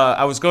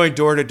was going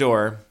door to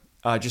door,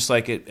 just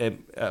like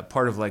at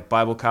part of like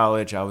Bible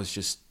college. I was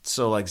just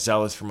so like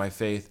zealous for my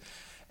faith.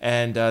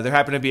 And there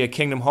happened to be a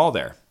Kingdom Hall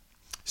there.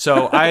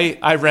 So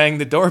I rang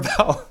the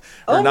doorbell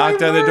or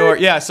knocked on the door.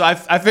 Yeah, so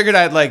I figured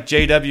I'd like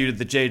JW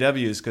the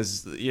JWs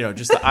because,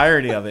 just the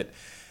irony of it.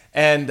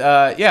 And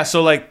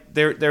so like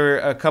there were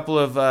a couple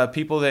of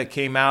people that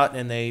came out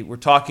and they were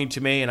talking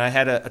to me, and I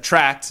had a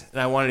tract and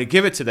I wanted to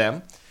give it to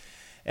them.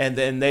 And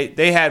then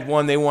they had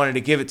one, they wanted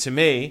to give it to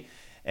me.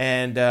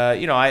 And,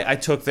 I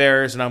took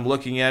theirs and I'm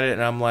looking at it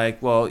and I'm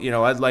like, well,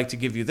 I'd like to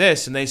give you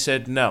this. And they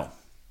said, no.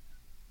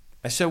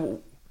 I said,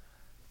 well,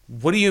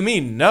 what do you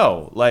mean,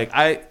 no? Like,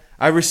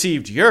 I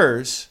received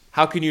yours.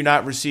 How can you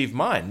not receive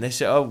mine? And they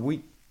said, oh,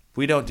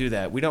 we don't do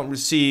that. We don't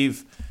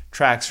receive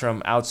tracts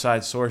from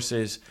outside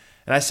sources.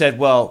 And I said,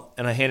 well,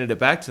 and I handed it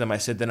back to them. I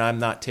said, then I'm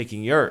not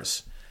taking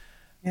yours.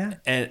 Yeah.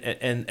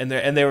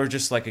 And they were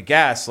just like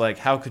aghast, like,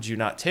 how could you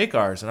not take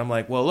ours? And I'm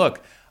like, well,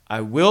 look,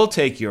 I will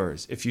take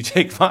yours if you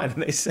take mine.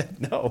 And they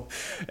said no.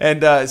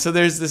 And so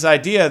there's this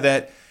idea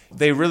that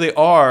they really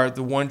are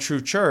the one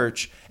true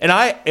church. And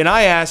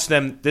I asked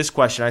them this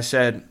question. I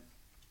said,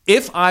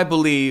 if I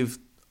believe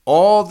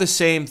all the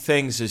same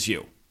things as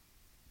you,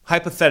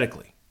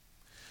 hypothetically,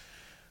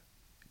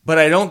 but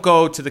I don't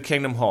go to the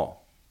Kingdom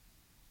Hall,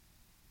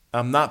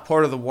 I'm not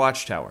part of the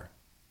Watchtower,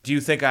 do you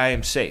think I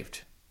am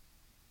saved?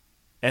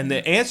 And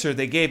the answer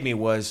they gave me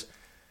was,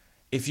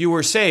 if you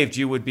were saved,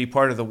 you would be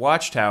part of the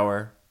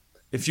Watchtower.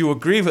 If you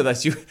agree with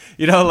us,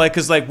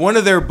 because one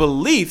of their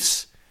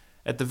beliefs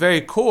at the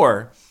very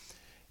core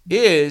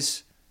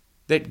is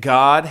that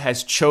God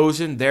has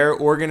chosen their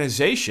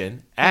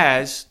organization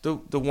as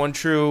the one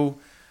true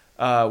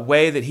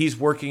way that he's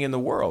working in the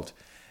world.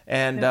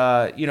 And,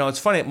 it's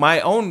funny.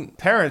 My own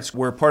parents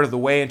were part of the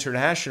Way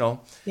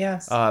International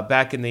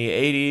back in the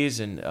 80s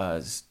and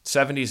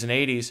 70s and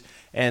 80s,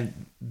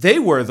 and they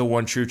were the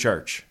one true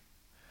church.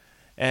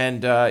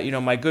 And,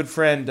 my good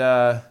friend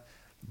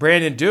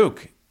Brandon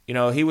Duke,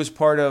 he was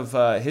part of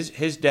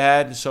his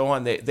dad and so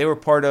on. They were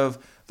part of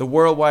the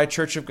Worldwide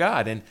Church of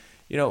God. And,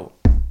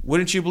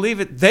 wouldn't you believe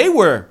it? They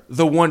were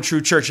the one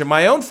true church. And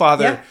my own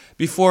father,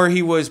 before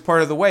he was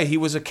part of the Way, he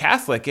was a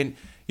Catholic. And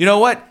you know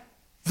what?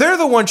 They're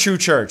the one true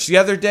church. The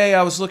other day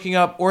I was looking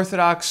up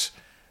Orthodox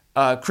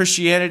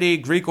Christianity,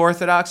 Greek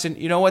Orthodox, and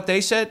you know what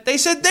they said? They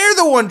said they're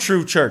the one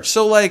true church.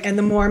 So and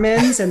the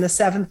Mormons and the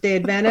Seventh-day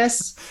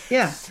Adventists.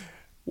 Yeah.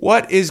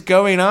 What is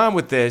going on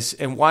with this,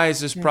 and why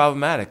is this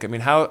problematic? I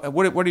mean,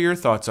 what are your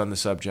thoughts on the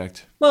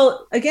subject?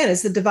 Well, again,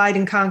 it's the divide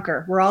and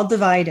conquer. We're all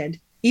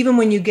divided. Even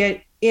when you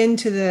get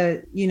into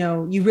the,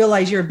 you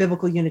realize you're a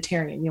biblical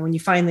Unitarian, when you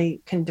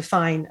finally can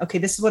define, okay,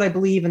 this is what I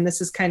believe, and this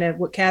is kind of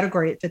what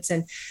category it fits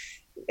in.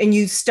 And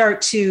you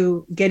start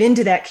to get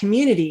into that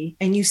community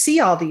and you see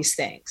all these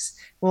things.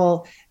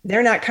 Well,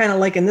 they're not kind of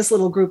like in this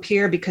little group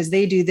here because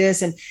they do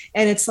this. And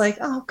it's like,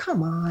 oh,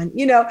 come on.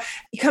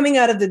 Coming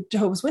out of the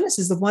Jehovah's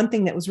Witnesses, the one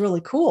thing that was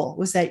really cool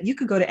was that you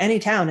could go to any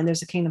town and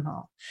there's a Kingdom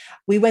Hall.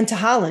 We went to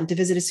Holland to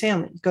visit his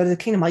family. Go to the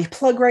Kingdom Hall. You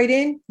plug right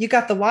in. You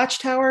got the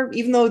Watchtower.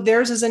 Even though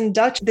theirs is in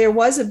Dutch, there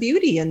was a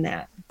beauty in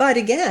that. But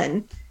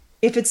again,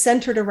 if it's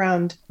centered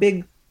around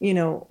big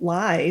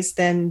lies,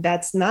 then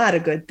that's not a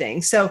good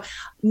thing. So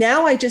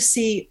now I just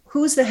see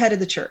who's the head of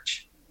the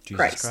church.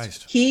 Jesus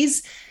Christ.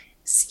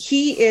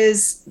 He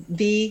is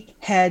the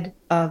head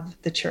of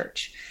the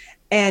church.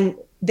 And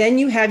then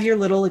you have your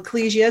little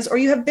ecclesias, or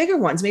you have bigger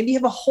ones. Maybe you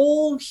have a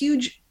whole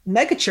huge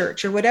mega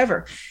church or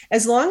whatever.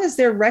 As long as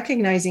they're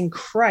recognizing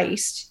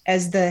Christ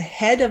as the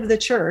head of the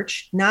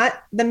church,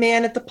 not the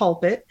man at the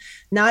pulpit,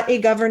 not a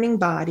governing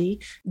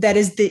body, that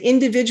is the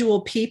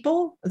individual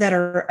people that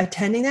are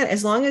attending that,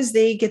 as long as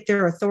they get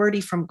their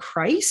authority from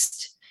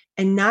Christ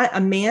and not a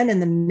man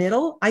in the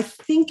middle, I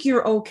think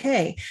you're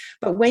okay.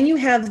 But when you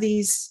have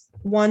these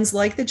ones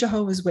like the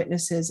Jehovah's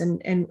Witnesses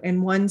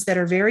and ones that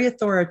are very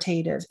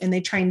authoritative, and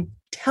they try and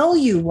tell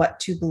you what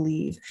to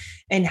believe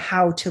and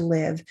how to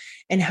live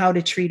and how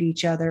to treat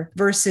each other,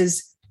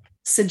 versus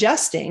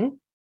suggesting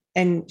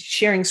and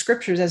sharing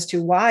scriptures as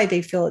to why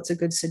they feel it's a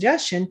good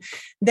suggestion,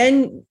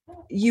 then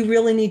you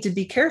really need to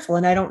be careful.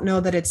 And I don't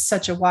know that it's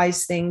such a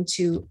wise thing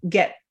to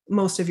get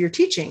most of your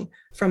teaching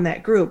from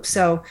that group.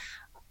 So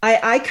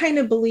I kind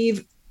of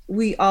believe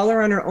we all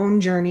are on our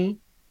own journey.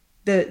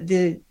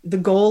 The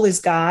goal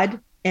is God,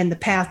 and the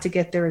path to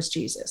get there is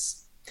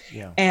Jesus.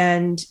 Yeah.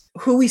 And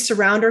who we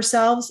surround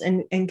ourselves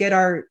and get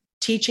our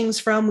teachings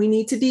from, we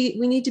need to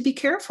be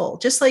careful.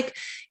 Just like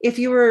if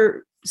you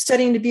were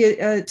studying to be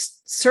a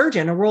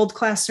surgeon, a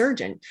world-class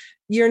surgeon,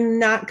 you're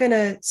not going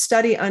to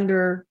study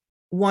under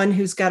one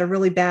who's got a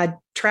really bad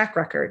track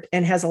record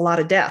and has a lot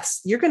of deaths.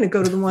 You're going to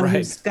go to the one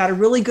who's got a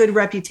really good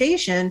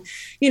reputation,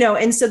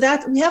 and so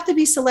that we have to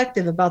be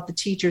selective about the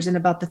teachers and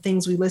about the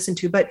things we listen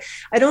to. But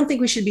I don't think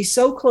we should be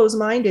so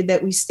close-minded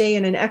that we stay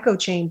in an echo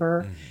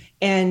chamber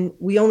and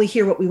we only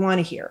hear what we want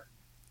to hear.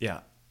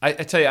 Yeah. I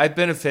tell you, I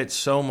benefit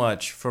so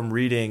much from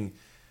reading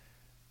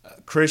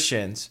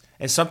Christians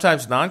and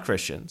sometimes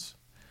non-Christians,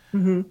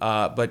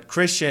 but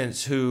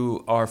Christians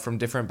who are from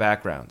different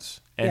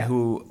backgrounds and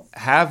who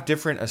have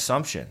different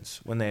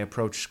assumptions when they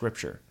approach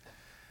Scripture.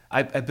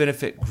 I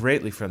benefit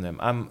greatly from them.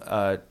 I'm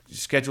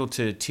scheduled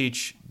to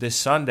teach this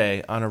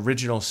Sunday on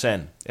original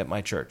sin at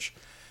my church.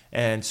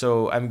 And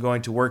so I'm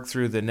going to work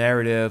through the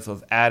narrative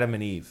of Adam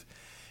and Eve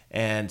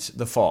and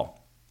the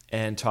fall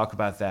and talk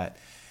about that.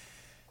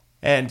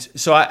 And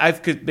so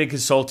I've been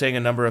consulting a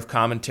number of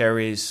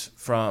commentaries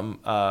from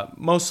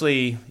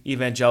mostly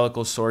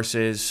evangelical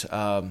sources,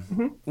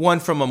 one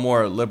from a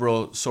more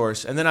liberal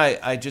source. And then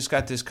I just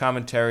got this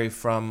commentary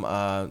from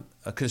a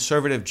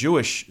conservative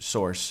Jewish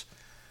source,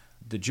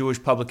 the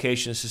Jewish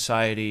Publication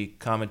Society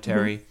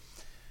commentary.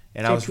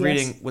 And I was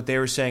reading what they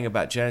were saying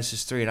about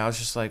Genesis 3, and I was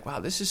just like,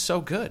 wow, this is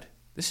so good.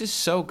 This is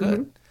so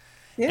good.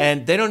 Yeah.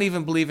 And they don't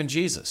even believe in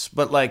Jesus.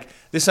 But like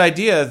this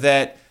idea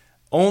that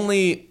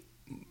only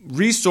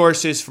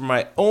resources from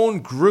my own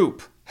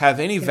group have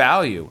any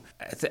value,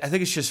 I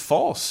think it's just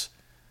false.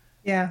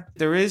 Yeah.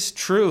 There is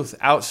truth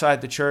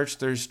outside the church.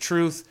 There's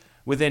truth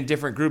within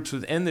different groups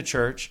within the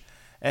church.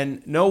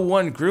 And no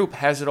one group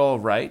has it all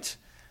right.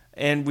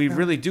 And we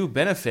really do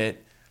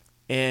benefit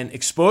in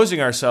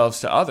exposing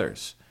ourselves to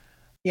others.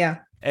 Yeah.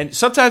 And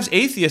sometimes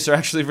atheists are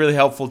actually really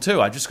helpful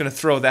too. I'm just going to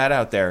throw that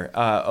out there.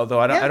 Although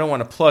I don't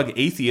want to plug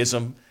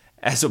atheism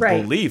as a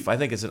belief. I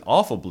think it's an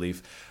awful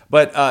belief.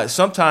 But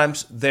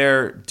sometimes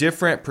their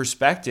different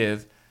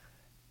perspective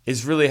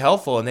is really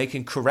helpful, and they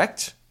can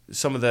correct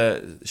some of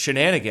the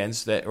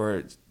shenanigans that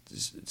or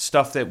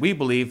stuff that we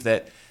believe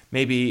that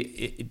maybe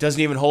it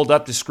doesn't even hold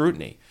up to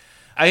scrutiny.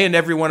 I end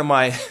every one of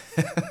my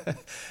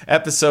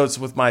episodes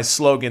with my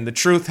slogan, "The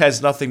truth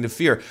has nothing to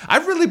fear." I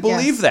really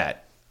believe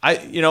that.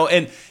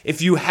 And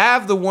if you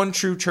have the one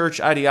true church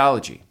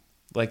ideology,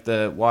 like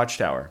the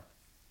Watchtower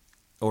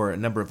or a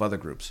number of other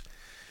groups,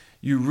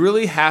 you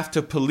really have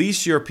to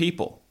police your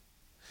people.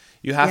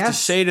 You have to Yes.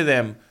 say to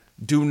them,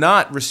 do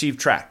not receive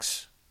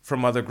tracts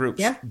from other groups.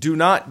 Yeah. Do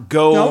not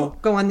go.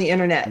 Don't go on the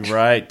internet.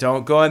 Right.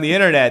 Don't go on the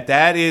internet.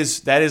 That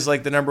is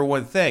like the number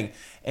one thing.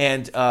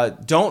 And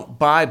don't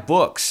buy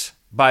books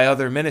by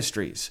other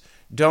ministries.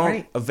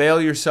 Don't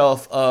avail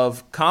yourself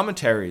of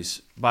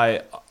commentaries by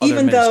other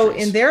Even ministries. though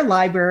in their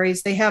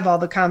libraries they have all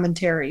the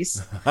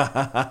commentaries.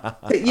 But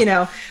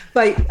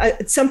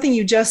something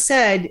you just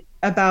said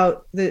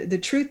about the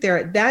truth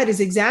there, that is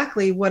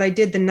exactly what I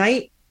did the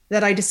night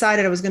that I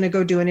decided I was going to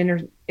go do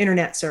an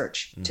internet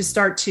search to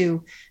start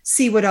to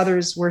see what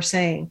others were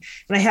saying.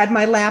 And I had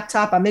my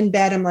laptop, I'm in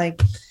bed, I'm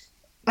like,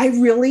 I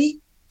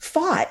really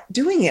fought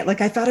doing it. Like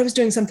I thought I was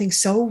doing something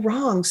so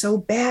wrong, so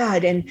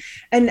bad.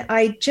 And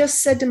I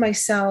just said to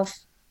myself,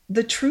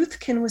 the truth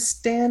can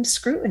withstand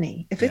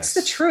scrutiny. If it's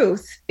the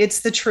truth, it's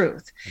the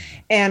truth.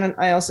 And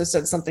I also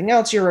said something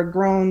else, you're a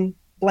grown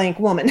blank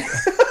woman.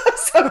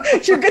 So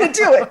you're going to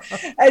do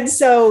it. And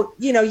so,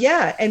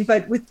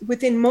 but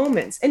within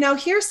moments. And now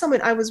here's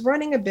someone, I was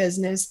running a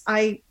business.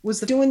 I was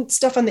doing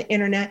stuff on the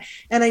internet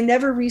and I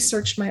never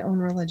researched my own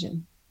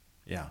religion.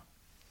 Yeah.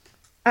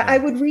 I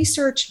would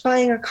research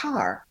buying a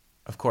car.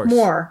 Of course.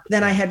 More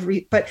than I had.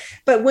 But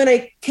when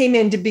I came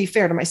in, to be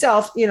fair to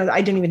myself,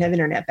 I didn't even have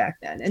internet back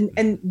then.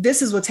 And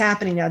this is what's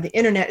happening now. The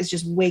internet is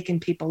just waking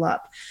people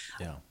up.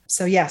 Yeah.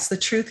 So yes, the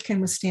truth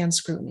can withstand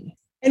scrutiny.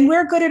 And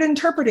we're good at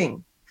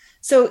interpreting.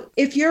 So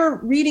if you're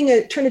reading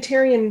a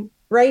Trinitarian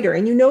writer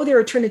and they're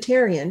a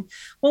Trinitarian,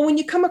 well, when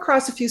you come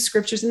across a few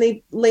scriptures and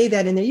they lay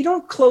that in there, you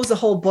don't close the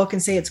whole book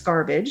and say it's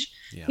garbage.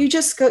 Yeah. You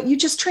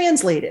just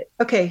translate it.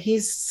 Okay,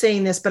 he's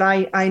saying this, but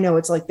I know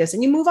it's like this.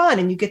 And you move on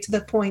and you get to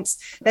the points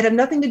that have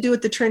nothing to do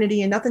with the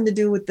Trinity and nothing to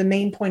do with the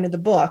main point of the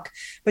book,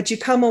 but you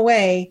come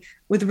away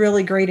with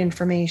really great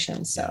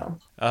information. So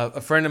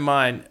a friend of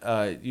mine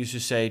used to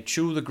say,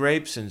 chew the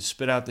grapes and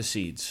spit out the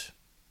seeds.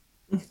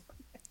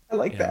 I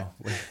like that.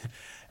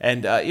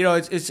 And,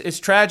 it's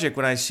tragic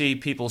when I see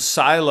people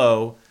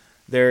silo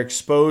their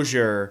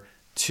exposure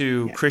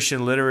to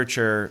Christian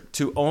literature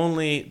to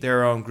only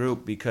their own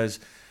group, because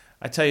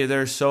I tell you,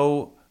 there are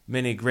so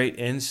many great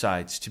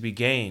insights to be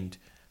gained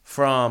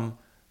from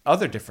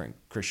other different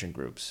Christian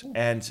groups.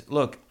 And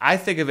look, I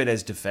think of it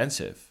as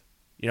defensive.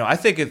 I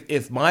think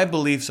if my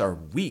beliefs are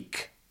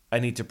weak, I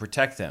need to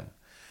protect them.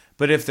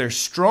 But if they're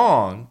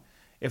strong,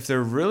 if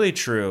they're really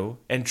true,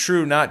 and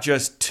true not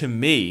just to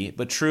me,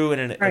 but true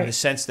in the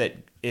sense that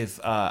if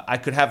I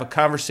could have a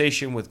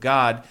conversation with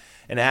God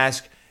and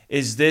ask,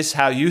 is this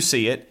how you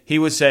see it? He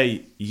would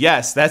say,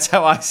 yes, that's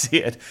how I see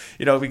it.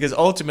 Because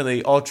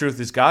ultimately all truth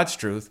is God's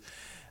truth.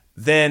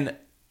 Then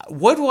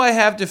what do I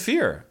have to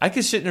fear? I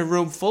could sit in a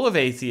room full of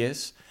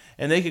atheists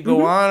and they could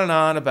go on and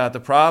on about the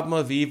problem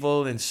of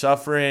evil and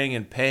suffering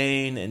and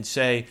pain and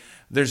say,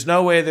 there's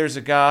no way there's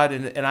a God,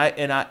 and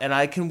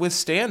I can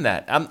withstand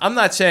that. I'm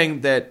not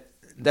saying that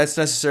that's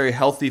necessarily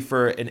healthy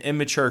for an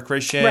immature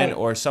Christian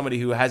or somebody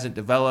who hasn't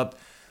developed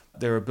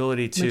their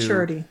ability to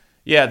maturity.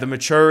 Yeah, the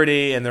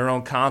maturity and their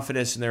own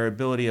confidence and their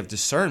ability of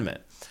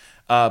discernment.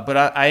 But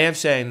I am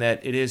saying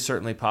that it is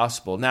certainly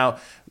possible. Now,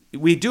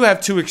 we do have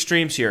two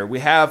extremes here. We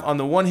have, on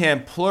the one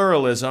hand,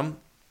 pluralism,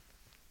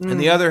 and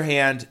the other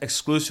hand,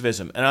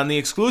 exclusivism. And on the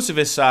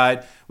exclusivist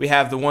side, we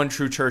have the one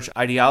true church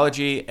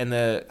ideology and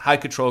the high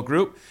control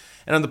group.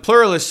 And on the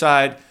pluralist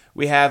side,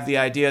 we have the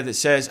idea that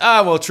says,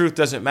 truth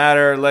doesn't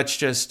matter. Let's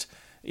just,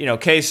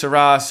 que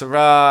sera,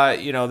 sera.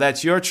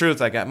 That's your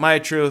truth. I got my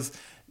truth.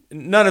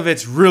 None of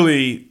it's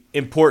really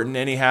important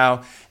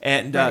anyhow.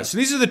 And so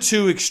these are the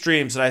two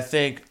extremes that I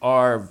think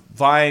are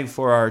vying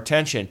for our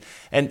attention.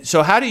 And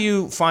so how do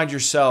you find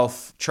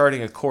yourself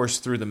charting a course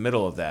through the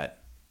middle of that?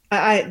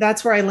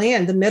 That's where I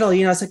land, the middle.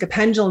 It's like a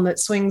pendulum that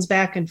swings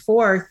back and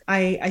forth.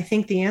 I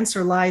think the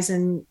answer lies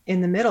in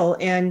the middle.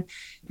 And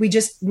we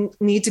just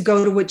need to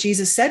go to what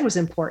Jesus said was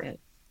important.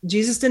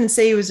 Jesus didn't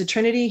say he was a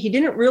Trinity. He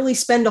didn't really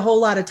spend a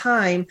whole lot of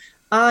time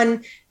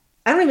on,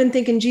 I don't even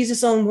think in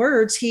Jesus' own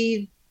words,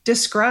 he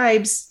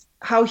describes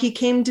how he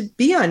came to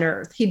be on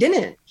earth. He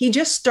didn't. He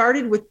just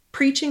started with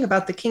preaching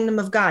about the kingdom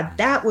of God.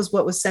 That was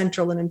what was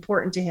central and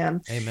important to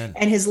him. Amen.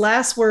 And his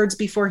last words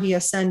before he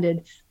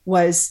ascended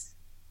was,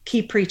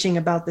 keep preaching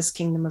about this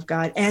kingdom of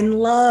God and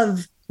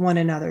love one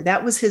another.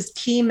 That was his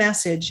key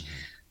message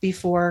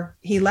before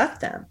he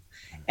left them.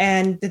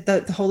 And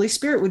the Holy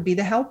Spirit would be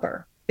the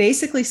helper.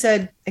 Basically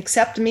said,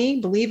 accept me,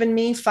 believe in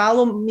me,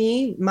 follow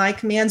me, my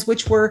commands,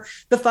 which were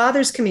the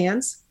Father's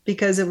commands,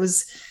 because it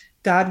was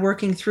God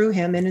working through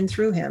him in and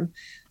through him.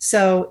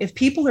 So if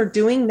people are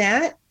doing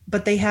that,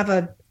 but they have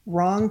a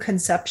wrong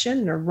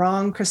conception or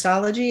wrong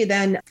Christology,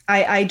 then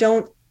I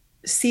don't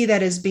see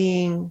that as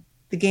being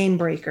the game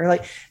breaker.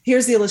 Like,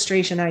 here's the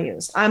illustration I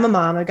use. I'm a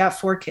mom. I got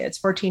 4 kids,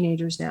 4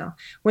 teenagers now.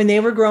 When they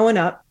were growing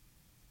up,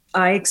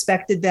 I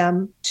expected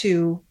them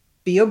to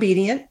be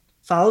obedient,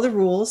 follow the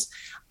rules.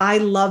 I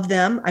love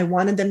them. I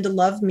wanted them to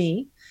love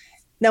me.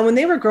 Now, when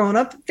they were growing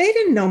up, they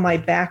didn't know my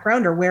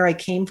background or where I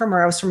came from,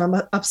 or I was from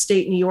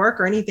upstate New York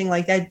or anything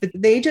like that. But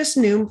they just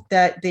knew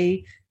that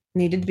they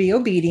needed to be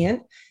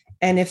obedient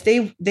And if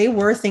they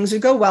were, things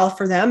would go well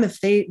for them. If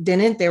they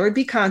didn't, there would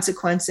be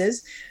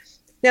consequences.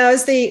 Now,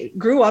 as they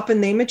grew up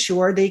and they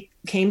matured, they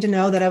came to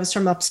know that I was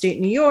from upstate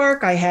New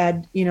York. I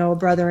had, a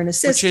brother and a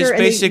sister. Which is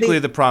basically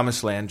the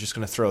promised land. Just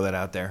going to throw that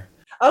out there.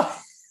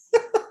 Oh,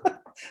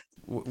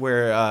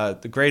 where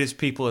the greatest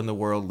people in the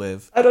world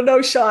live. I don't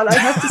know, Sean. I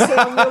have to say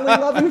I'm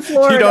really loving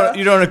Florida.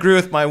 You don't agree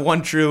with my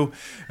one true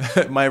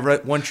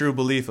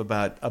belief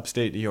about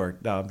upstate New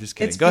York. No, I'm just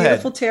kidding. Go ahead.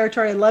 It's beautiful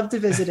territory. I love to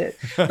visit it.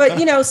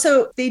 But,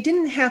 so they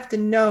didn't have to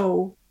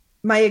know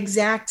my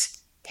exact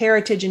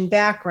heritage and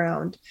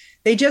background.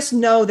 They just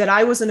know that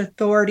I was an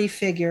authority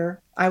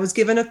figure. I was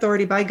given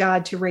authority by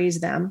God to raise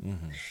them.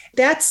 Mm-hmm.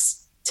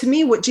 That's, to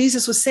me, what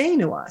Jesus was saying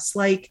to us.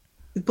 Like,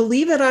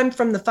 believe that I'm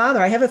from the Father.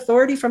 I have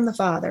authority from the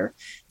Father.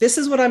 This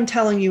is what I'm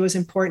telling you is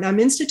important. I'm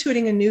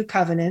instituting a new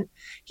covenant.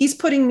 He's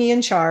putting me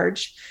in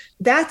charge.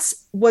 That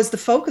was the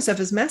focus of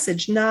his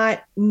message,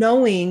 not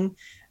knowing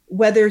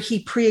whether he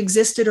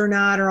pre-existed or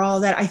not or all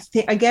that. I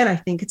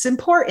think it's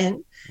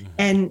important. Mm-hmm.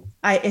 And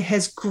it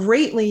has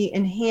greatly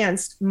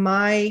enhanced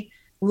my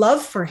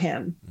love for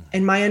him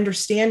and my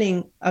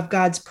understanding of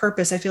God's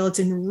purpose. I feel it's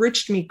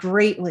enriched me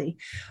greatly.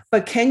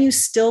 But can you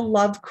still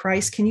love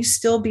Christ? Can you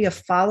still be a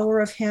follower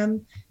of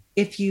him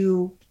if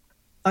you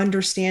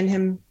understand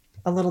him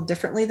a little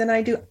differently than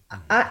I do?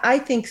 I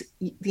think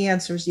the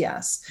answer is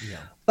yes. Yeah.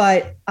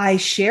 But I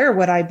share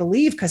what I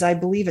believe because I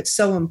believe it's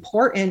so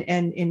important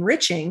and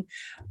enriching.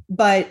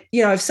 But,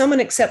 if someone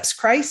accepts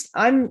Christ,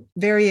 I'm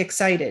very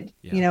excited.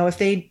 Yeah. If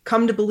they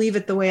come to believe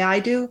it the way I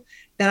do,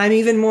 then I'm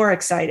even more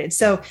excited.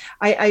 So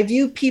I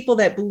view people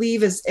that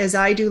believe as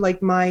I do,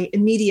 like my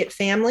immediate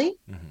family,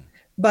 mm-hmm.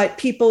 but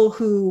people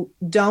who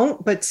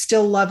don't, but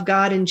still love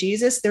God and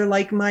Jesus, they're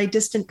like my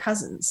distant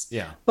cousins.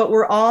 Yeah. But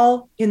we're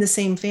all in the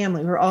same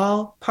family. We're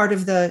all part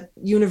of the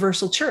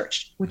universal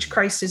church, which mm-hmm.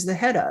 Christ is the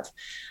head of.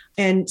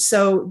 And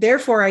so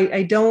therefore,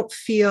 I don't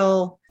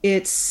feel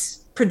it's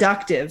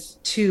productive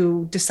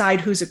to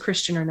decide who's a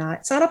Christian or not.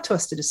 It's not up to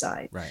us to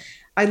decide. Right.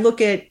 I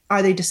look at,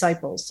 are they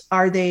disciples?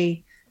 Are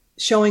they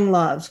showing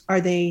love?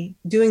 Are they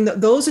doing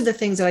those are the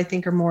things that I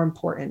think are more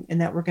important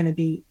and that we're going to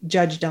be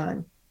judged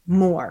on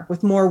more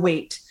with more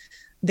weight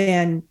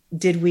than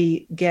did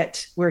we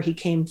get where he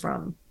came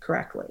from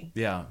correctly.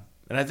 Yeah.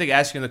 And I think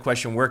asking the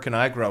question, where can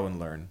I grow and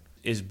learn,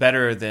 is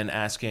better than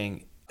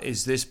asking,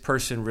 is this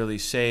person really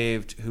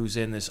saved who's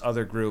in this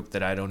other group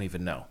that I don't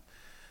even know?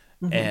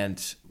 Mm-hmm.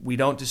 And we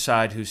don't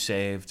decide who's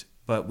saved,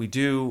 but we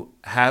do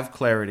have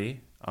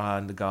clarity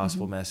on the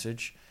gospel mm-hmm.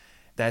 message.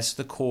 That's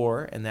the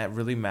core, and that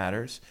really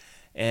matters.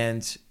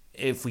 And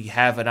if we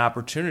have an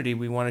opportunity,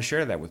 we want to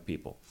share that with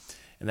people.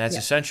 And that's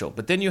essential.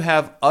 But then you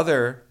have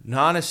other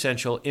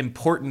non-essential,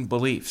 important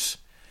beliefs.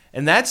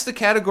 And that's the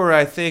category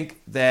I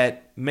think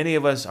that many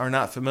of us are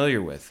not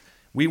familiar with.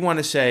 We want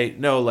to say,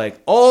 no,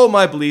 like all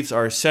my beliefs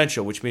are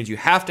essential, which means you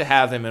have to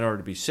have them in order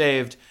to be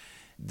saved.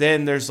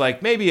 Then there's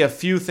like maybe a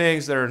few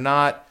things that are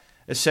not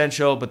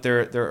essential, but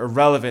they're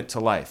irrelevant to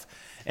life.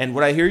 And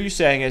what I hear you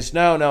saying is,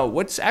 no,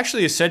 what's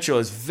actually essential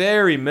is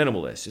very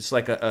minimalist. It's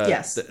like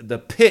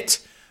the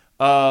pit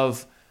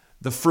of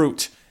the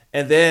fruit.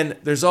 And then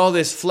there's all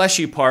this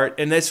fleshy part,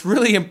 and that's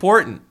really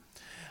important.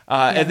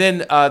 And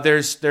then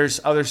there's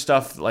other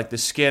stuff like the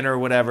skin or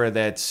whatever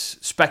that's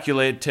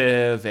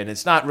speculative, and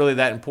it's not really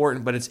that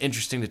important, but it's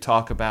interesting to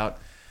talk about.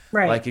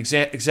 Right. Like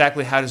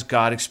exactly how does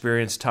God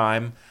experience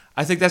time?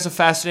 I think that's a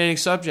fascinating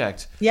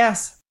subject.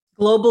 Yes.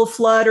 Global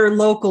flood or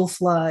local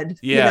flood.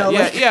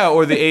 Yeah,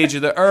 or the age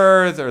of the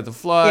earth or the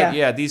flood.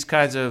 Yeah, these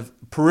kinds of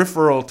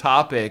peripheral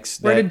topics.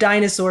 Where did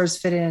dinosaurs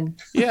fit in?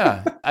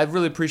 Yeah, I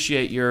really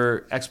appreciate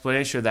your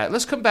explanation of that.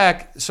 Let's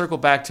circle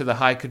back to the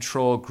high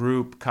control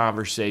group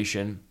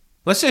conversation.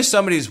 Let's say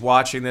somebody's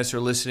watching this or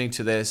listening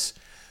to this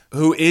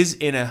who is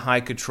in a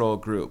high control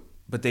group,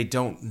 but they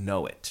don't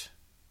know it.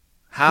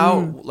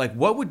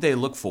 What would they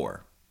look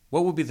for?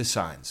 What would be the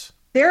signs?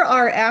 There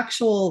are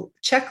actual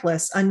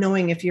checklists on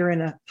knowing if you're in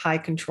a high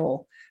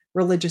control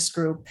religious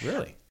group.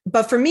 Really?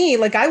 But for me,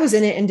 like I was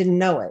in it and didn't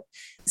know it.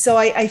 So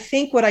I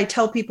think what I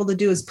tell people to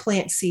do is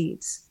plant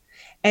seeds.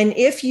 And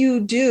if you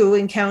do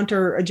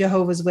encounter a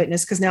Jehovah's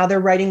Witness, because now they're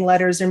writing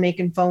letters, they're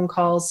making phone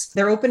calls,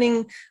 they're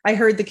opening, I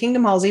heard the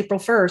Kingdom Halls April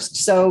 1st.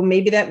 So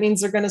maybe that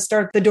means they're going to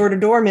start the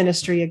door-to-door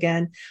ministry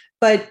again.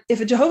 But if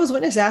a Jehovah's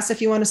Witness asks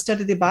if you want to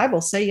study the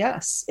Bible, say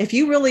yes. If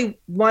you really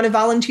want to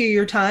volunteer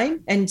your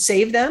time and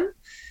save them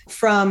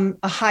from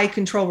a high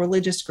control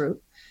religious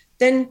group,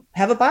 then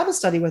have a Bible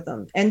study with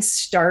them and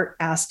start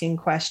asking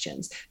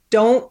questions.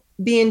 Don't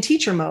be in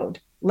teacher mode.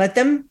 Let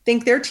them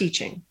think they're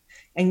teaching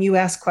and you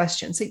ask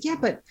questions. Say,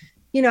 but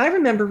I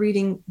remember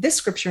reading this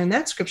scripture and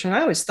that scripture, and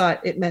I always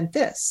thought it meant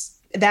this.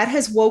 That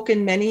has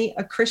woken many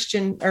a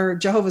Christian or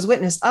Jehovah's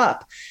Witness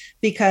up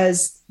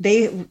because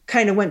they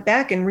kind of went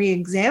back and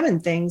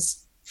re-examined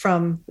things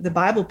from the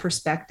Bible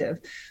perspective.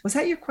 Was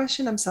that your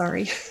question? I'm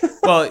sorry.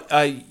 Well,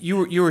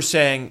 you were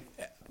saying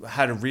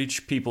how to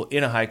reach people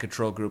in a high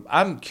control group.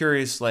 I'm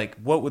curious,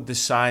 what would the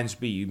signs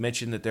be? You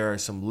mentioned that there are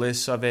some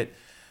lists of it.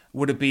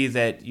 Would it be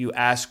that you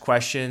ask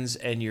questions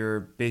and you're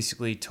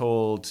basically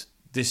told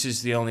this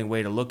is the only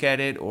way to look at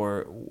it?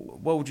 Or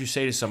what would you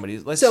say to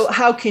somebody? So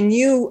how can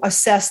you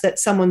assess that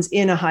someone's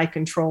in a high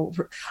control?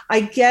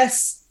 I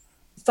guess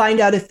find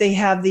out if they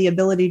have the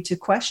ability to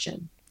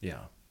question. Yeah.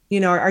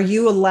 Are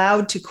you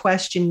allowed to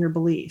question your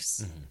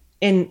beliefs?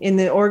 In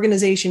the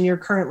organization you're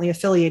currently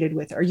affiliated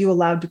with? Are you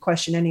allowed to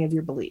question any of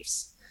your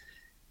beliefs?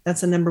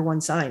 That's the number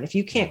one sign. If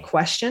you can't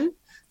question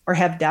or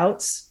have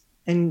doubts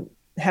and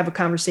have a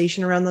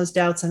conversation around those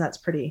doubts, and that's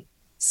pretty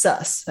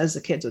sus, as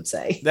the kids would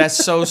say. That's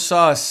so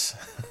sus.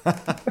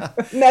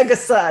 Mega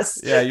sus.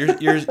 Yeah,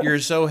 you're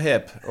so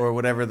hip, or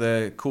whatever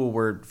the cool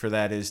word for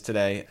that is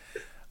today.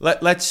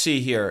 Let's see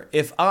here.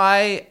 If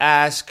I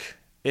ask,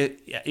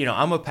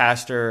 I'm a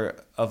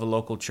pastor of a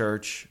local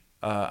church.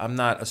 I'm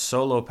not a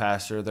solo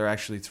pastor. There are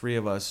actually 3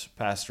 of us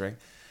pastoring.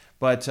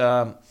 But,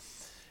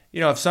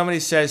 if somebody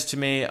says to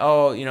me,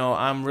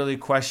 I'm really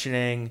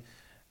questioning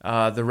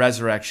the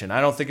resurrection.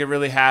 I don't think it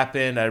really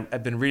happened.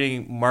 I've been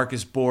reading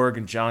Marcus Borg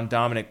and John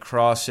Dominic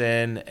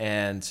Crossan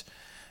and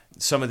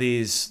some of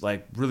these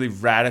like really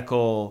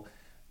radical,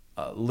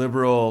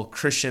 liberal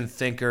Christian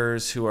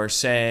thinkers who are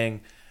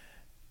saying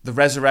the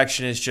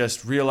resurrection is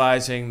just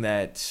realizing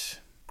that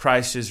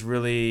Christ is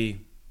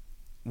really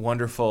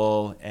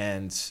wonderful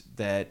and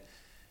that,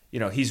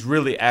 he's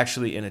really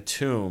actually in a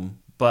tomb,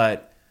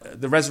 but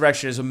the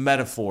resurrection is a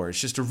metaphor. It's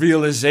just a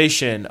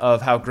realization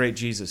of how great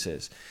Jesus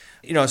is.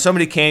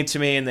 Somebody came to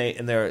me and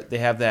they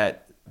have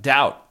that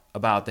doubt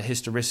about the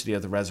historicity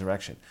of the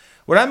resurrection.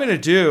 What I'm going to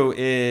do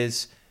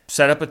is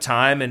set up a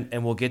time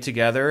and we'll get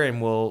together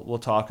and we'll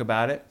talk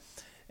about it.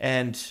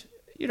 And,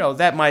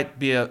 that might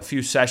be a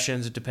few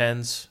sessions. It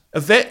depends.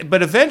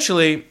 But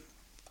eventually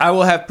I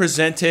will have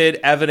presented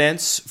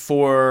evidence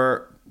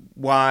for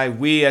why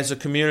we as a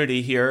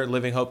community here,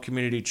 Living Hope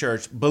Community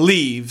Church,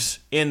 believes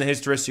in the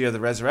historicity of the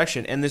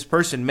resurrection. And this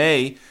person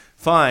may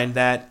find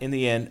that in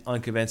the end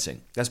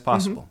unconvincing. That's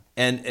possible.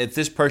 And if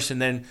this person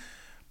then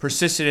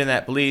persisted in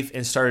that belief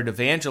and started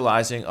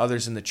evangelizing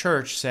others in the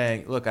church,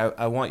 saying, look,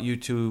 I want you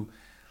to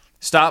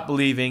stop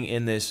believing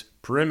in this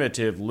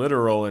primitive,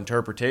 literal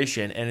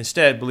interpretation and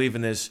instead believe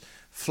in this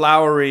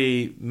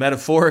flowery,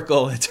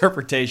 metaphorical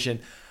interpretation,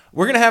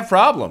 we're going to have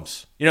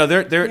problems.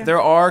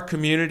 There are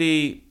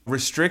community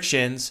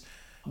restrictions,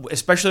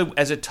 especially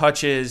as it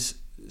touches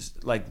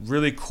like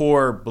really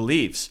core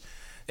beliefs.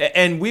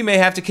 And we may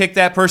have to kick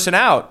that person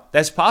out.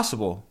 That's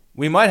possible.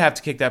 We might have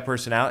to kick that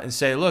person out and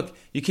say, look,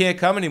 you can't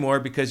come anymore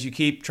because you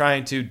keep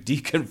trying to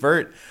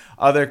deconvert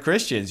other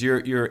Christians.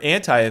 You're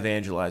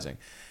anti-evangelizing.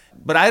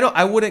 But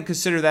I wouldn't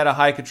consider that a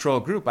high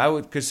control group. I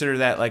would consider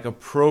that like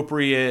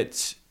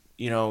appropriate,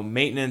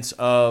 maintenance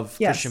of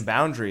Christian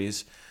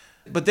boundaries.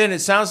 But then it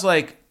sounds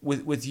like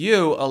with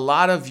you, a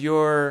lot of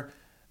your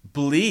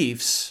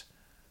beliefs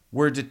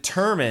were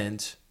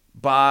determined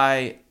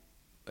by,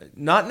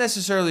 not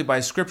necessarily by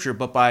scripture,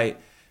 but by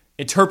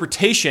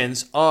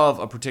interpretations of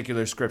a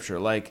particular scripture.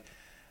 Like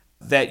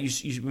that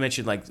you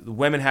mentioned, like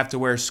women have to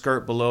wear a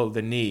skirt below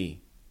the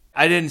knee.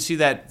 I didn't see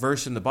that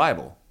verse in the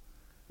Bible.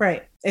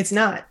 Right. It's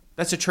not.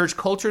 That's a church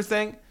culture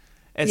thing.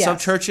 And some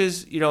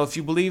churches, if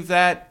you believe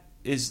that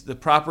is the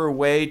proper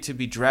way to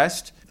be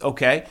dressed,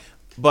 okay.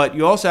 But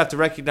you also have to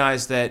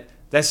recognize that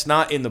that's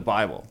not in the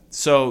Bible.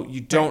 So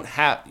you don't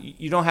have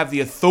the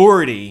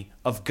authority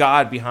of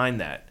God behind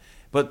that.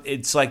 But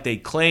it's like they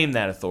claim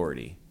that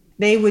authority.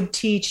 They would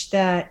teach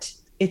that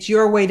it's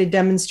your way to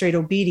demonstrate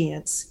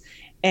obedience.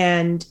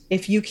 And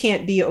if you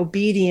can't be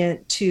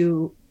obedient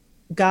to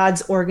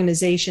God's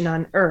organization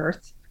on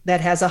earth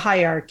that has a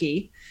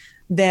hierarchy,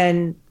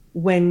 then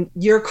when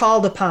you're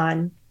called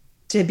upon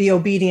to be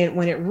obedient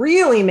when it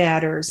really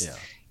matters,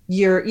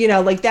 you're,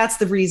 that's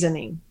the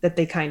reasoning that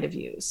they kind of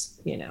use,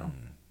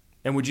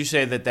 And would you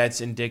say that that's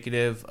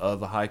indicative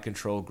of a high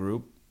control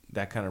group,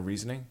 that kind of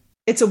reasoning?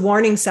 It's a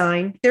warning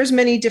sign. There's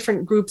many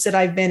different groups that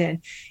I've been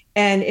in.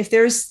 And if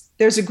there's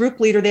a group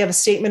leader, they have a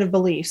statement of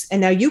beliefs.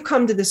 And now you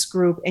come to this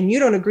group and you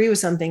don't agree with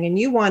something and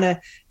you want to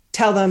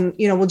tell them,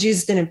 well,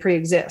 Jesus didn't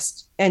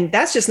pre-exist. And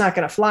that's just not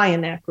going to fly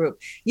in that group.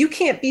 You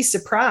can't be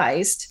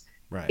surprised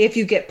if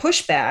you get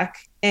pushback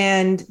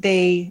and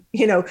they,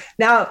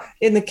 now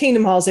in the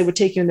Kingdom Halls, they would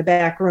take you in the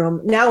back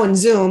room. Now in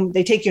Zoom,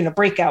 they take you in a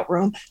breakout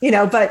room,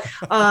 but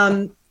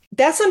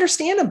that's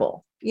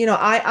understandable.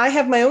 I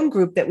have my own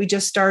group that we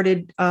just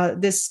started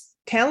this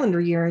calendar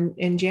year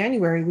in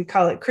January. We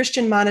call it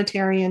Christian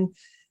Monetarian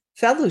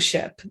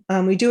Fellowship.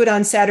 We do it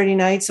on Saturday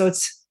night. So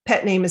its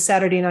pet name is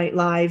Saturday Night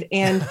Live.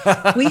 And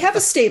we have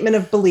a statement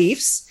of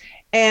beliefs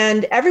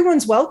and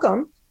everyone's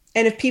welcome.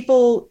 And if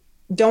people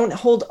don't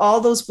hold all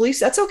those beliefs,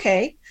 that's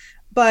okay.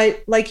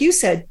 But like you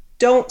said,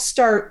 don't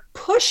start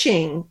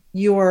pushing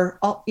your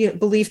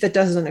belief that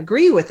doesn't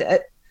agree with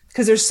it,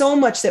 because there's so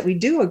much that we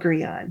do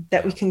agree on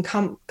that we can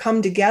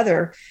come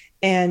together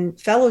and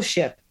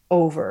fellowship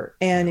over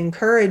and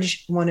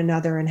encourage one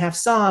another and have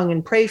song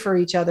and pray for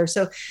each other.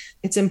 So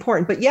it's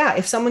important. But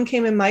if someone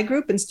came in my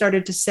group and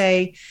started to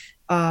say,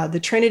 the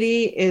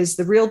Trinity is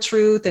the real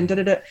truth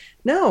and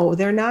No,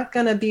 they're not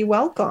going to be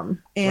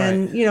welcome.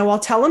 And, Right. I'll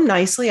tell them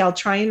nicely. I'll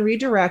try and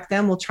redirect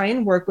them. We'll try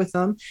and work with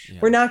them. Yeah.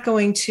 We're not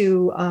going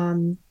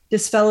to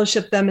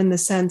disfellowship them in the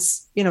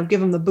sense, give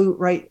them the boot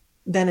right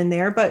then and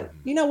there. But,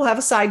 we'll have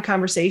a side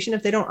conversation.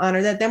 If they don't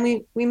honor that,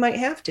 then we might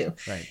have to.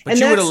 Right. But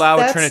you would allow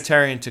a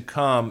Trinitarian to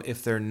come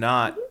if they're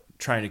not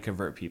trying to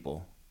convert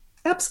people.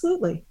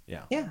 Absolutely.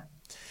 Yeah. Yeah.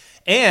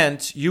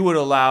 And you would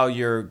allow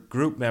your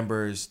group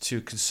members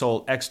to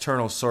consult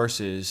external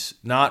sources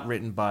not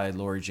written by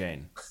Lori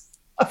Jane.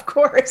 Of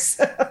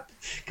course,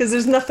 because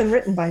there's nothing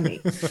written by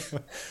me.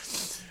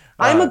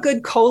 I'm a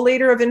good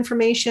collator of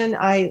information.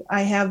 I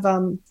have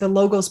the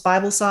Logos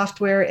Bible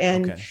software,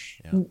 and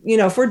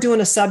if we're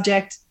doing a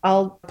subject,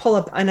 I'll pull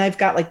up, and I've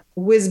got like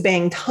whiz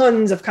bang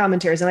tons of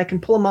commentaries, and I can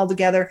pull them all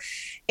together,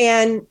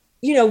 and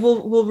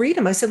we'll read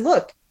them. I said,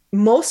 look,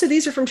 most of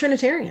these are from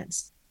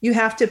Trinitarians. You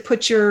have to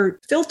put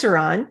your filter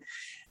on.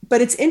 But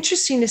it's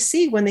interesting to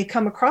see when they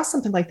come across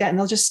something like that, and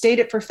they'll just state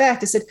it for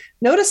fact. I said,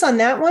 notice on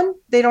that one,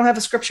 they don't have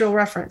a scriptural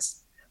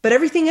reference. But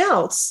everything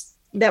else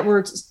that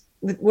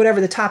whatever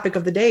the topic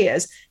of the day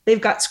is,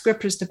 they've got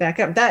scriptures to back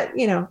up. That,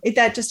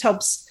 that just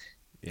helps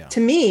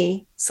to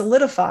me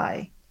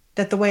solidify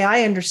that the way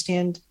I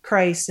understand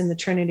Christ and the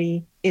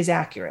Trinity is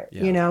accurate,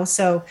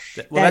 So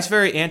that's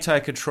very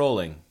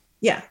anti-controlling.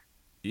 Yeah.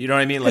 You know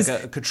what I mean? Like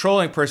a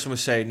controlling person would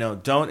say, no,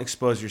 don't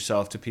expose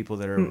yourself to people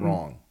that are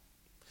wrong.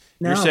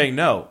 No. You're saying,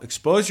 no,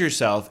 expose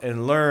yourself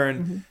and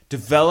learn,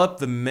 develop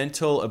the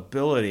mental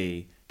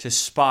ability to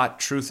spot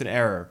truth and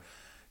error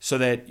so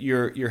that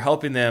you're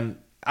helping them.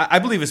 I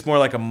believe it's more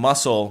like a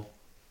muscle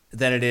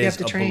than it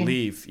is a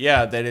belief.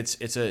 Yeah, that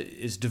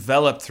it's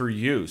developed through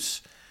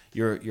use,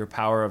 your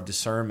power of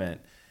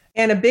discernment.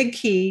 And a big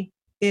key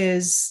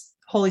is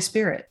Holy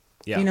Spirit.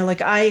 Yeah.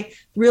 I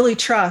really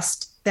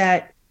trust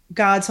that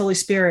God's Holy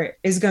Spirit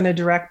is going to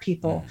direct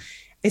people.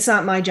 It's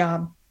not my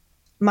job.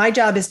 My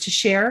job is to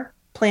share,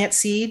 plant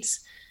seeds,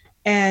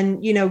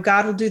 and,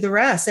 God will do the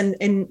rest.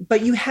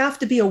 But you have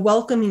to be a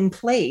welcoming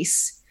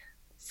place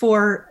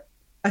for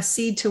a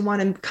seed to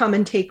want to come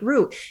and take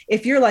root.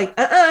 If you're like,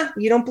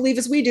 you don't believe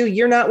as we do,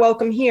 you're not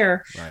welcome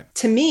here. Right.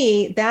 To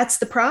me, that's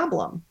the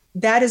problem.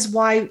 That is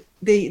why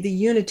the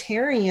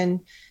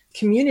Unitarian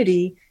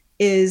community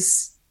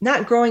is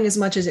not growing as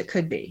much as it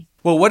could be.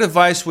 Well, what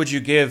advice would you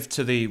give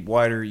to the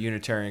wider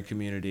Unitarian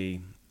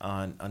community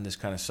on this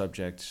kind of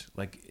subject?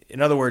 Like,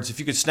 in other words, if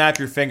you could snap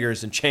your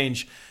fingers and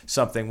change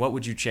something, what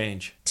would you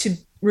change? To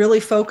really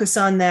focus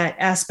on that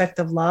aspect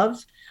of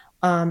love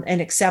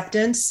and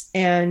acceptance.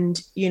 And,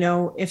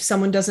 if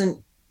someone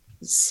doesn't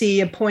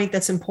see a point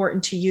that's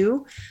important to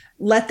you,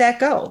 let that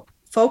go.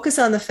 Focus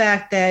on the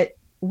fact that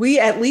we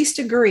at least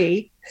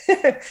agree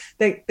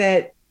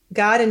that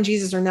God and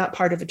Jesus are not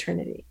part of a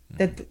Trinity.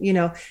 That,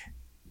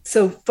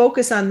 so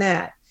focus on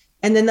that.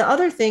 And then the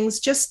other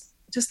things, just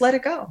let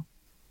it go,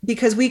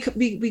 because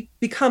we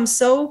become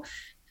so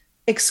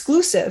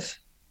exclusive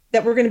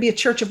that we're going to be a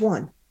church of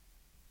one,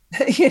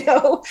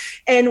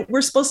 and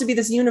we're supposed to be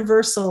this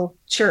universal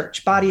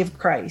church, body of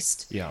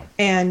Christ. Yeah.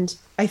 And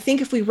I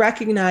think if we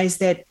recognize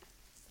that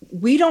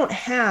we don't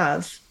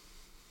have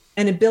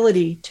an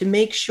ability to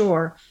make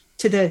sure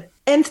to the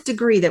nth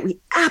degree that we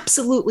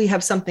absolutely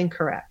have something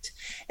correct.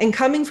 And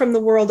coming from the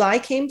world I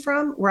came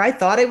from, where I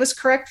thought I was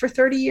correct for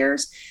 30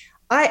 years,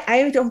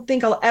 I don't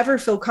think I'll ever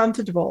feel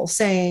comfortable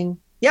saying,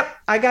 yep,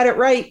 I got it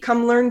right.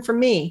 Come learn from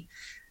me.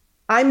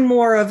 I'm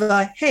more of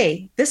a,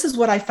 hey, this is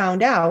what I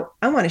found out.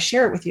 I want to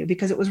share it with you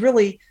because it was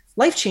really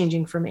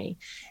life-changing for me.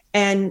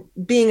 And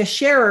being a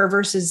sharer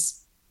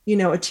versus,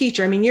 a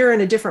teacher, I mean, you're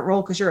in a different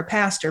role because you're a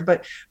pastor,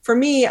 but for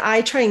me,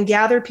 I try and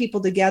gather people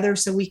together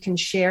so we can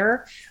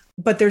share.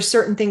 But there's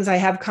certain things I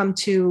have come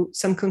to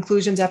some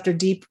conclusions after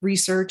deep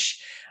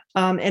research.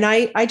 And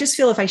I just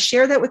feel if I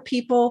share that with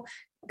people,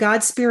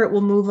 God's Spirit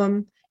will move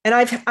them. And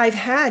I've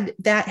had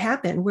that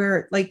happen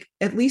where like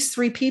at least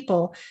 3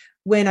 people,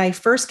 when I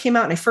first came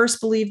out and I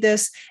first believed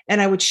this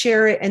and I would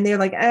share it and they're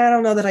like, I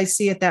don't know that I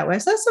see it that way. I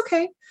said, that's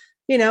okay.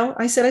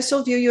 I said, I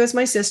still view you as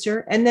my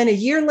sister. And then a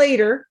year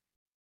later,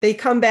 they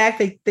come back,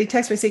 they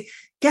text me and say,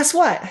 guess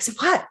what? I said,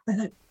 what?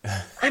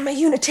 I'm a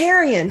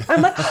Unitarian.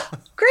 I'm like, oh,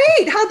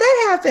 great. How'd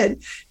that happen?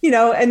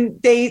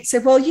 And they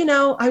said,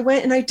 well, I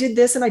went and I did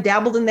this and I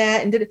dabbled in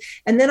that and did it.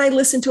 And then I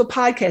listened to a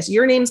podcast.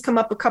 Your name's come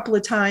up a couple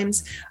of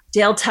times.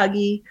 Dale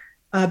Tuggy,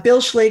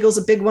 Bill Schlegel's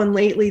a big one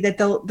lately that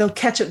they'll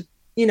catch a,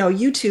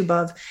 YouTube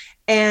of.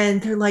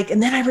 And they're like,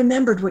 and then I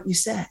remembered what you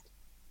said.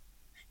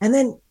 And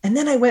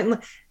then I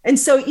went and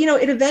so,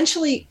 it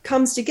eventually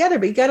comes together,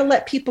 but you got to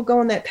let people go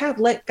on that path.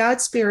 Let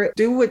God's Spirit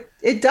do what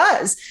it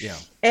does. Yeah.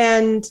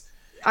 And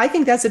I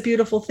think that's a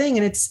beautiful thing.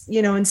 And it's,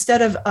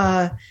 instead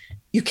of,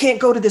 you can't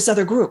go to this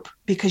other group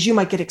because you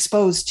might get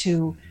exposed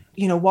to,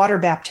 water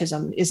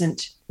baptism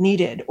isn't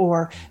needed,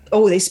 or,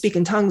 oh, they speak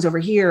in tongues over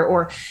here,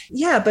 or,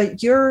 yeah,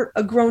 but you're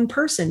a grown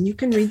person. You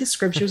can read the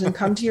scriptures and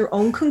come to your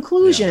own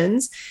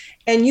conclusions.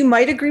 Yeah. And you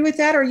might agree with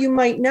that, or you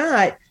might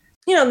not.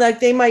 Like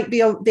they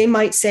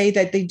might say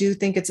that they do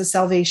think it's a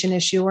salvation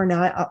issue or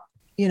not.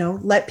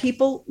 let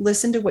people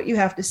listen to what you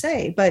have to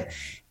say. But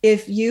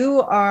if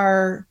you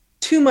are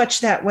too much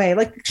that way,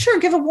 like, sure,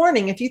 give a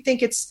warning. If you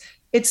think it's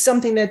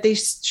something that they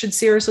should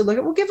seriously look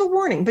at, well, give a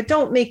warning, but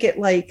don't make it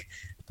like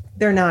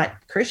they're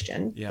not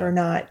Christian. Yeah. They're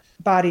not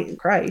body of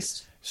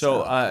Christ.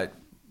 So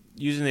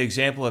using the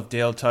example of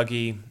Dale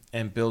Tuggy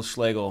and Bill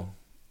Schlegel,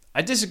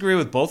 I disagree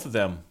with both of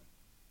them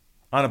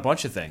on a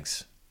bunch of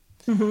things.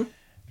 Mm-hmm.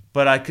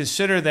 But I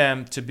consider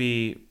them to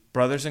be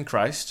brothers in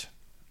Christ,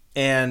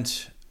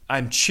 and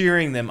I'm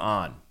cheering them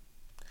on.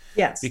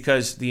 Yes.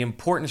 Because the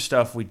important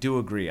stuff we do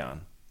agree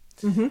on.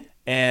 Mm-hmm.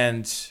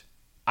 And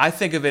I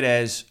think of it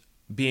as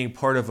being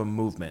part of a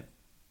movement.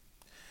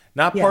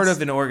 Not part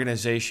of an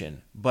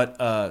organization, but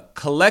a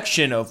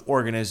collection of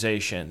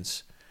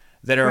organizations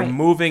that are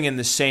moving in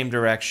the same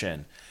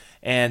direction.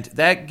 And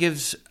that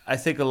gives, I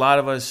think, a lot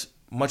of us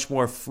much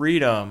more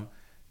freedom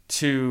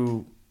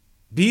to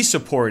be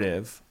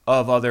supportive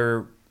of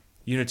other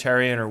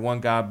Unitarian or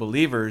one God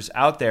believers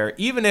out there,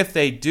 even if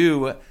they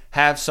do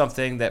have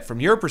something that from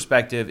your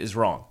perspective is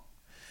wrong.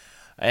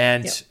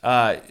 And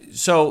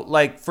so,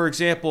 like, for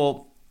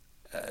example,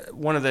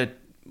 one of the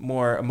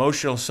more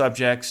emotional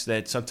subjects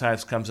that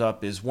sometimes comes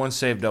up is once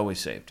saved, always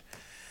saved.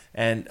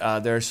 And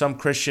there are some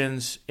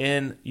Christians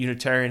in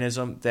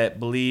Unitarianism that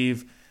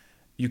believe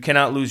you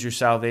cannot lose your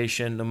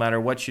salvation no matter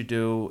what you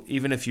do.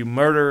 Even if you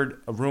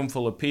murdered a room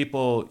full of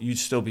people, you'd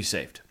still be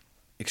saved.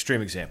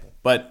 Extreme example.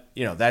 But,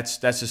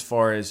 that's as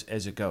far as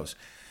it goes.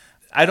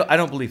 I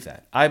don't believe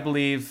that. I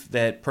believe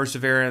that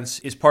perseverance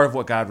is part of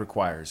what God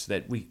requires,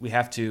 that we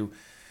have to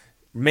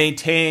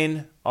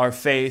maintain our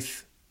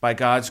faith by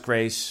God's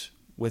grace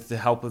with the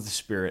help of the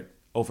Spirit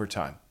over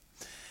time.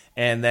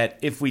 And that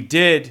if we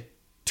did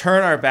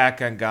turn our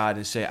back on God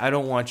and say, I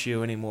don't want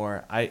you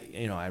anymore,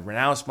 I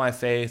renounce my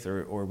faith,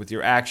 or with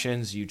your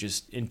actions, you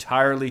just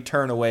entirely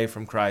turn away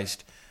from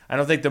Christ, I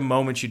don't think the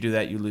moment you do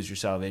that, you lose your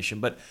salvation.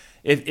 But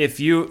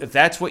if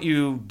that's what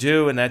you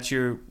do and that's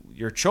your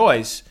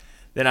choice,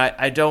 then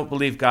I don't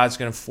believe God's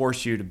going to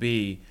force you to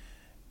be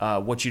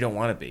what you don't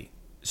want to be.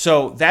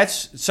 So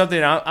that's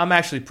something I'm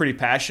actually pretty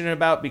passionate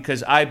about,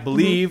 because I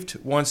believed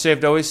once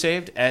saved, always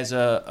saved as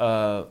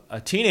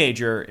a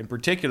teenager in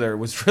particular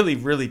was really,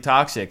 really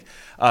toxic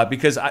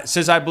because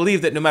since I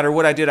believed that no matter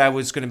what I did, I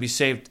was going to be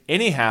saved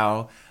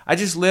anyhow, I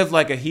just lived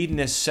like a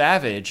hedonist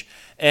savage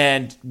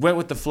and went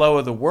with the flow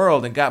of the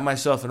world and got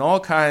myself in all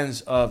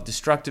kinds of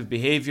destructive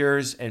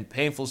behaviors and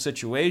painful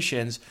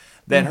situations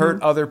that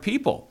hurt other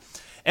people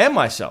and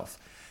myself.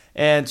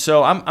 And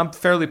so I'm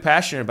fairly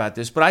passionate about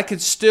this, but I can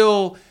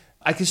still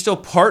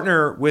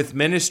partner with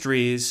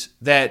ministries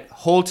that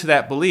hold to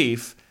that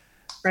belief,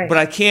 but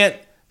I can't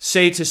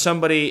say to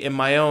somebody in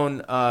my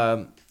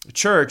own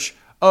church,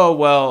 oh,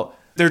 well,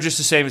 they're just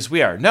the same as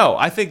we are. No,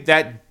 I think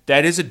that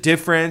is a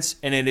difference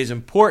and it is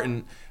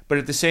important, but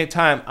at the same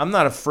time, I'm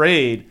not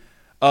afraid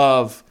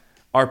of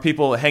our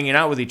people hanging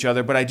out with each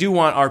other, but I do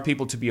want our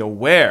people to be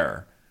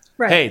aware,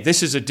 hey,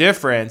 this is a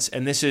difference,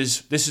 and this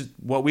is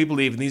what we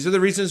believe, and these are the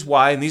reasons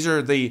why, and these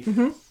are the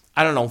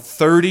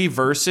 30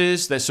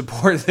 verses that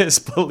support this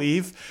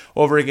belief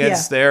over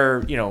against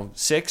their,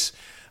 6.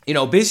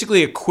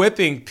 Basically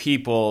equipping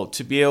people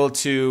to be able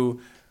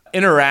to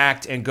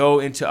interact and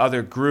go into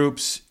other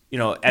groups,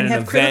 at an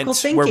event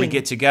where we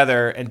get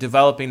together and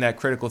developing that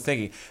critical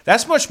thinking.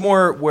 That's much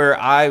more where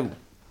I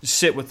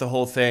sit with the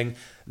whole thing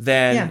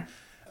than,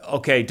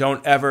 okay,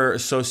 don't ever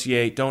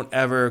associate, don't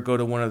ever go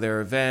to one of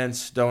their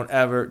events, don't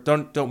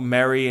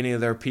marry any of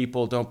their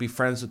people, don't be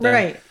friends with them.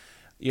 Right.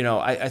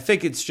 I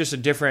think it's just a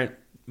different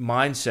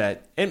mindset.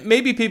 And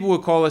maybe people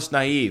would call us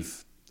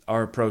naive,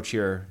 our approach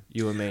here,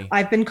 you and me.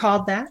 I've been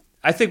called that.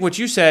 I think what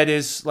you said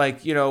is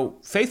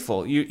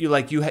faithful.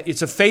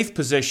 It's a faith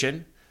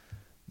position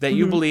that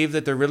you believe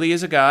that there really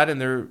is a God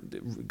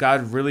and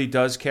God really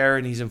does care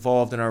and he's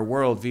involved in our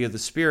world via the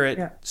Spirit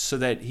so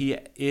that he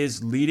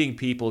is leading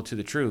people to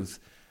the truth.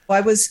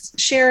 I was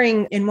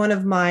sharing in one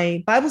of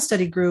my Bible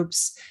study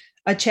groups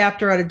a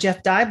chapter out of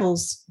Jeff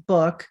Dibel's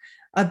book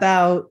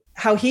about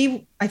how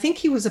I think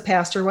he was a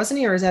pastor,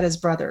 wasn't he? Or is that his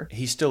brother?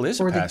 He still is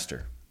a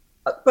pastor.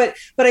 But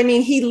I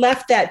mean, he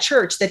left that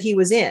church that he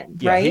was in,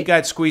 right? He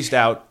got squeezed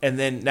out and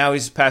then now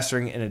he's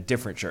pastoring in a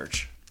different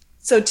church.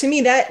 So to me,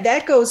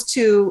 that goes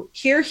to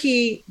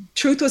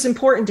truth was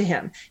important to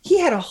him. He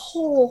had a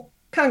whole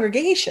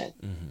congregation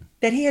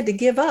that he had to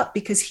give up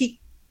because he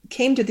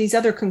came to these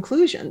other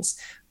conclusions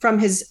from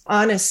his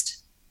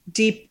honest,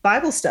 deep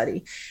Bible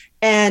study.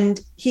 And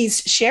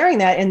he's sharing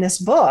that in this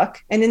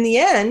book. And in the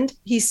end,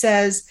 he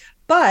says,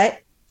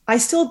 but I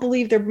still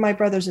believe they're my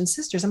brothers and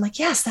sisters. I'm like,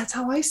 yes, that's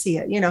how I see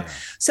it. Yeah.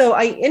 So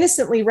I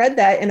innocently read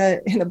that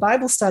in a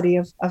Bible study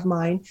of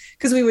mine,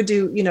 because we would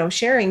do,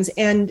 sharings,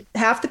 and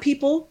half the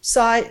people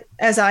saw it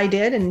as I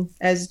did. And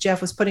as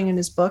Jeff was putting in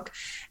his book,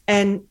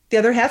 and the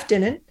other half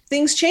didn't.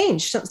 Things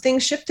changed.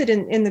 Things shifted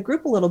in the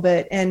group a little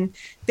bit. And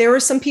there were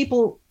some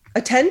people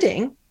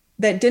attending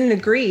that didn't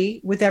agree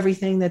with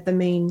everything that the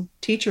main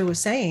teacher was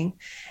saying.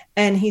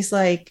 And he's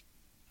like,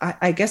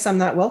 I guess I'm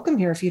not welcome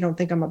here if you don't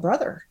think I'm a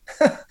brother.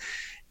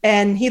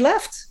 And he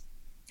left.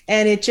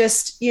 And it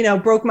just,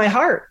 broke my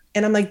heart.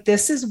 And I'm like,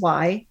 this is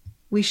why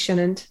we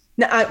shouldn't.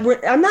 Now,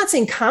 I'm not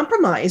saying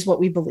compromise what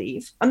we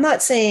believe. I'm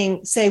not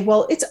saying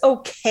well, it's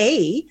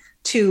okay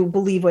to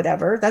believe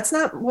whatever. That's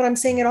not what I'm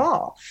saying at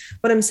all.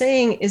 What I'm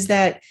saying is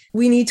that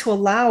we need to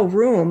allow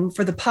room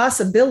for the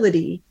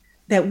possibility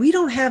that we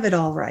don't have it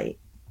all right,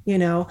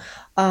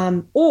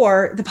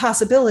 or the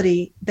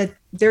possibility that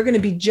they're going to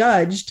be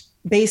judged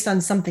based on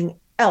something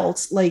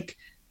else, like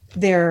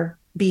their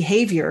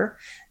behavior,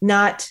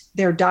 not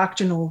their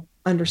doctrinal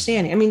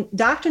understanding. I mean,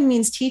 doctrine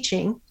means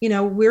teaching,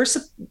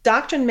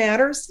 doctrine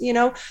matters,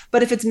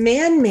 but if it's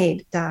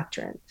man-made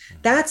doctrine,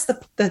 that's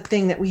the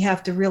thing that we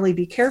have to really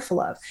be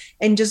careful of,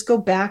 and just go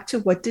back to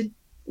what did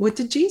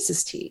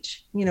Jesus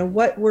teach?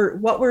 What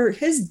were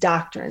his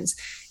doctrines?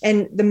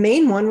 And the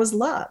main one was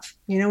love.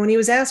 When he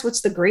was asked,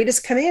 what's the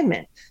greatest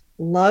commandment?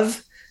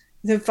 Love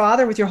the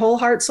Father with your whole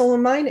heart, soul,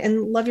 and mind,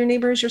 and love your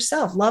neighbor as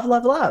yourself. Love,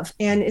 love, love.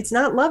 And it's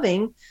not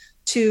loving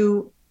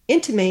to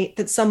intimate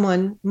that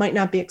someone might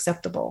not be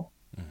acceptable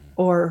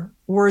or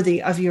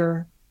worthy of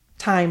your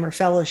time or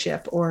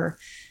fellowship, or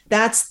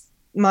that's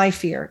my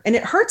fear. And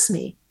it hurts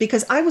me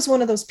because I was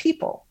one of those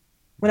people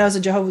when I was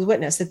a Jehovah's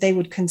Witness that they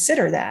would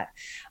consider that.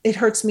 It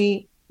hurts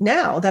me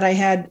now that I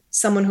had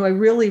someone who I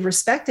really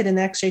respected in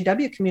the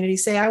XJW community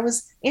say I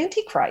was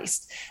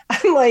Antichrist.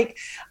 I'm like,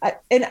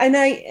 and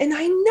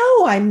I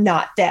know I'm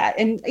not that.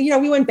 And,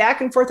 we went back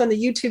and forth on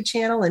the YouTube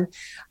channel, and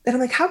then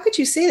I'm like, how could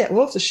you say that?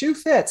 Well, if the shoe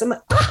fits, I'm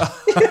like,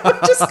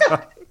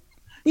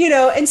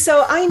 and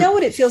so I know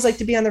what it feels like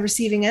to be on the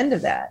receiving end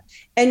of that.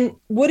 And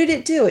what did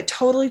it do? It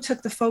totally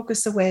took the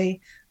focus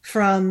away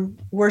from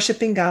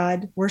worshiping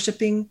God,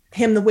 worshiping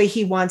him the way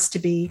he wants to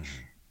be,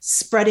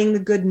 spreading the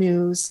good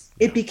news.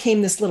 It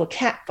became this little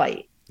cat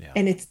fight. Yeah.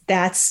 And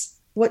that's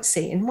what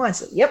Satan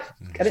wants. Yep.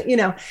 Got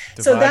it,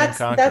 So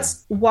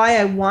that's why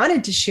I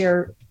wanted to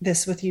share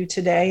this with you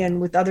today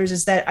and with others,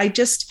 is that I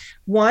just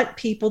want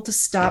people to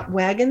stop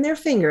wagging their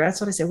finger.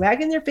 That's what I say,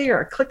 wagging their finger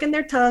or clicking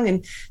their tongue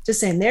and just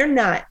saying they're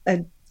not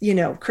a,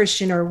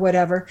 Christian or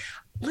whatever.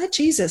 Let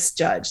Jesus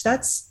judge.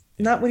 That's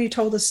not what he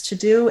told us to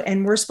do.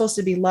 And we're supposed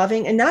to be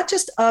loving, and not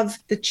just of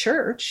the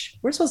church.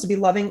 We're supposed to be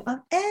loving of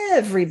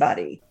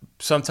everybody.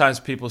 Sometimes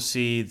people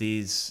see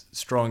these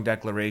strong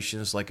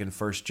declarations like in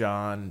 1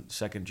 John,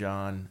 2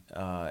 John,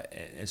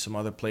 and some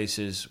other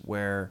places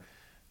where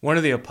one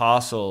of the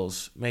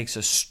apostles makes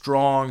a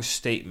strong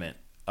statement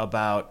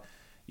about,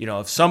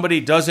 if somebody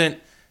doesn't,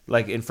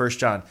 like in 1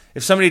 John,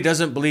 if somebody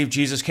doesn't believe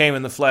Jesus came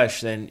in the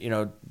flesh, then,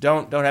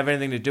 don't have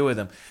anything to do with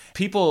him.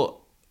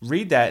 People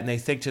read that and they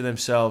think to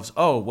themselves,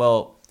 oh,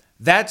 well,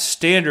 that's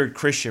standard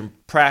Christian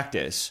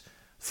practice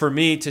for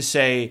me to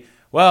say,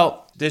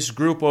 well, this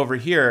group over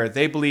here,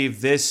 they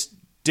believe this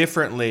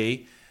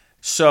differently,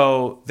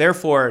 so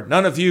therefore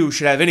none of you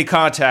should have any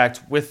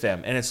contact with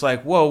them. And it's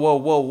like,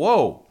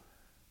 whoa.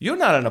 You're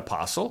not an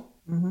apostle.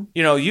 Mm-hmm.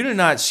 You did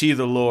not see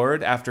the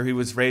Lord after he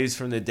was raised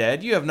from the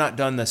dead. You have not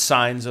done the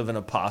signs of an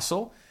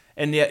apostle,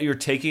 and yet you're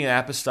taking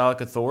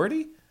apostolic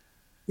authority?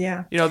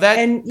 Yeah.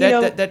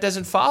 That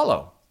doesn't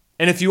follow.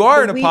 And if you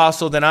are an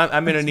apostle, then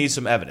I'm going to need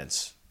some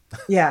evidence.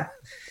 Yeah.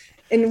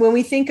 And when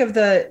we think of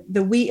the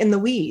wheat and the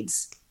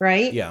weeds,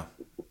 right? Yeah.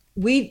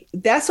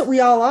 That's what we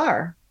all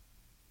are.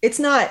 It's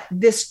not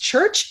this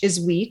church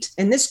is wheat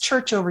and this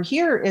church over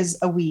here is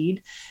a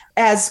weed.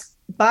 As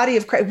body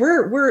of Christ,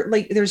 we're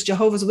like, there's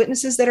Jehovah's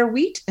Witnesses that are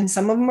wheat and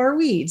some of them are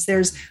weeds.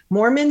 There's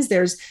Mormons,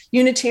 there's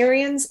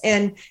Unitarians,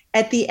 and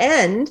at the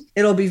end,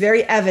 it'll be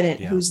very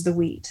evident who's the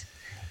wheat.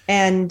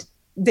 And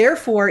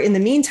therefore, in the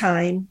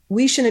meantime,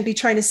 we shouldn't be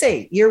trying to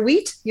say, you're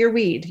wheat, you're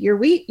weed, you're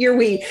wheat, you're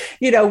weed.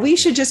 We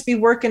should just be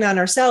working on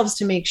ourselves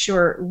to make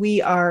sure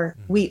we are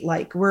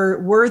wheat-like. We're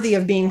worthy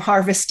of being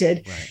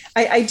harvested.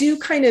 Right. I do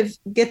kind of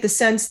get the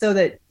sense, though,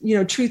 that,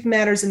 truth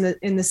matters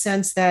in the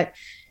sense that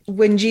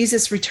when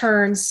Jesus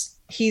returns,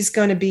 he's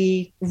going to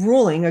be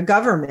ruling a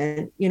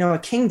government, a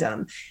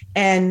kingdom.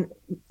 And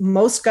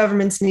most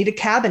governments need a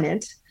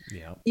cabinet.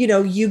 Yeah.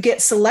 You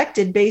get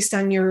selected based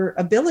on your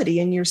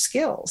ability and your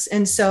skills.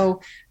 And so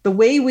the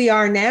way we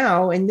are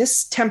now in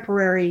this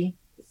temporary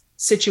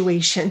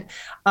situation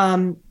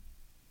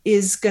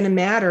is going to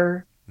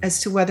matter as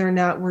to whether or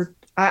not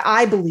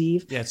I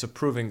believe. Yeah, it's a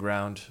proving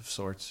ground of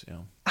sorts.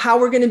 How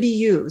we're going to be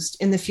used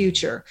in the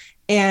future.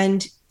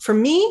 And for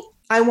me,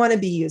 I want to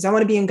be used. I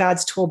want to be in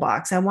God's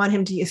toolbox. I want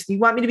him to, if you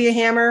want me to be a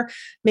hammer,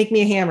 make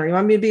me a hammer. You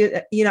want me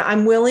to be,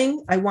 I'm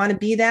willing. I want to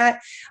be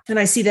that. And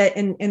I see that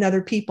in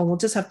other people. We'll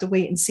just have to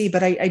wait and see.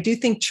 But I do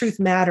think truth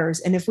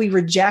matters. And if we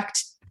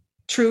reject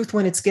truth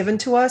when it's given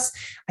to us,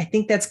 I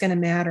think that's going to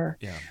matter.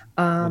 Yeah.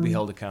 We'll be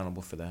held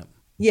accountable for that.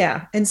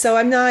 Yeah. And so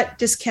I'm not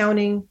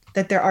discounting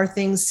that there are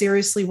things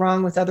seriously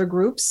wrong with other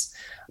groups.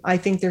 I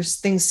think there's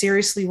things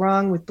seriously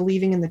wrong with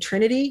believing in the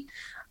Trinity.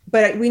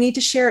 But we need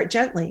to share it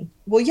gently.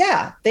 Well,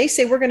 yeah, they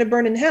say we're going to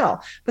burn in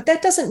hell, but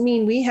that doesn't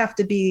mean we have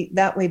to be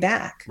that way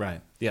back.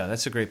 Right. Yeah,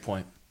 that's a great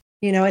point.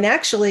 And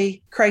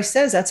actually Christ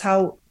says that's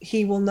how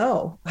he will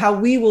know, how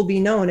we will be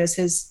known as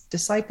his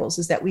disciples,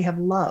 is that we have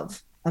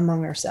love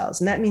among ourselves.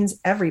 And that means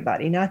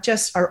everybody, not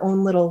just our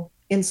own little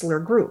insular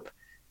group,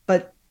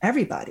 but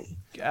everybody.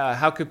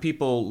 How could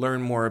people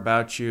learn more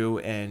about you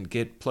and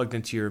get plugged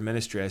into your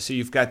ministry? I see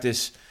you've got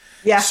this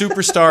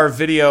superstar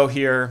video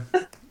here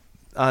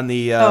on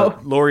the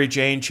Lori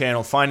Jane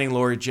channel, Finding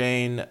Lori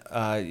Jane.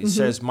 It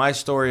says, my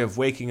story of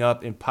waking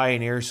up in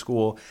Pioneer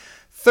School,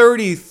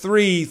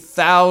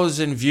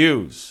 33,000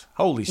 views.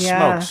 Holy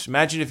smokes.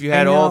 Imagine if you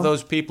had all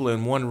those people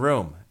in one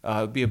room.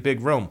 It would be a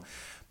big room.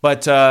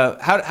 But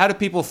how do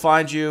people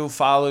find you,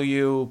 follow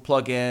you,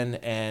 plug in,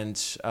 and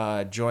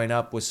join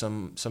up with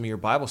some of your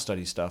Bible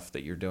study stuff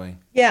that you're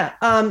doing? Yeah,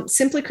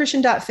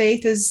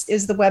 simplychristian.faith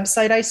is the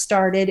website I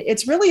started.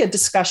 It's really a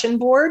discussion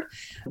board.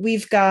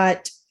 We've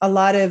got a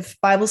lot of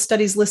Bible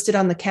studies listed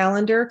on the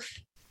calendar.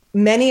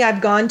 Many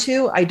I've gone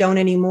to, I don't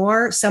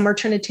anymore. Some are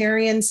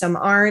Trinitarian, some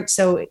aren't.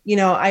 So,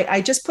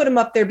 I just put them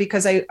up there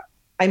because I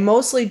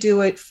mostly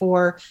do it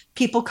for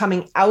people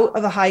coming out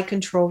of a high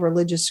control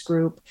religious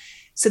group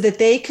so that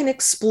they can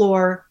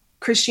explore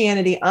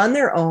Christianity on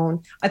their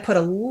own. I put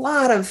a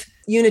lot of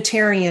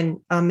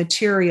Unitarian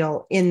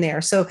material in there.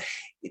 So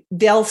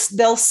they'll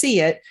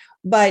see it,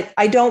 but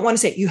I don't want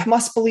to say, you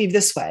must believe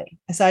this way.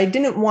 So I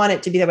didn't want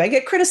it to be that way. I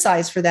get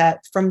criticized for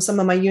that from some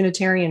of my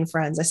Unitarian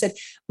friends. I said,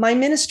 my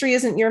ministry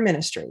isn't your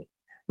ministry.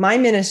 My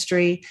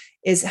ministry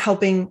is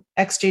helping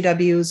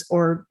XJWs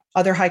or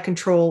other high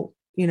control,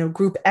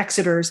 group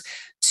exiters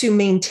to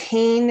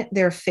maintain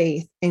their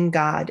faith in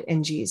God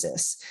and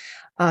Jesus.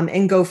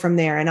 And go from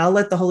there. And I'll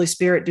let the Holy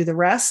Spirit do the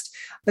rest.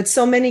 But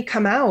so many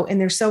come out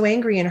and they're so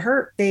angry and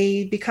hurt,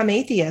 they become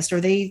atheist,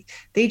 or they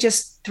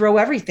just throw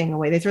everything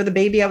away. They throw the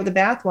baby out with the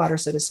bathwater,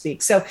 so to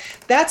speak. So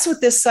that's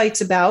what this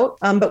site's about.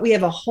 But we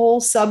have a whole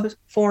sub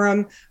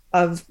forum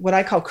of what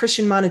I call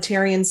Christian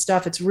monetarian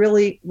stuff. It's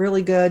really,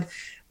 really good.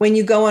 When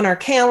you go on our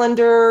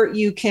calendar,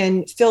 you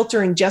can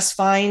filter and just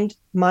find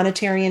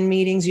monetarian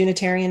meetings,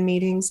 Unitarian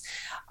meetings.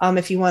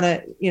 If you want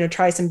to,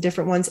 try some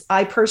different ones.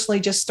 I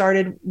personally just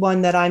started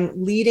one that I'm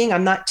leading.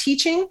 I'm not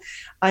teaching.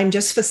 I'm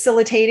just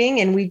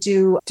facilitating. And we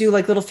do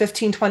like little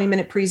 15,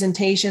 20-minute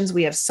presentations.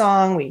 We have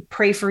song. We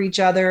pray for each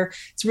other.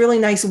 It's really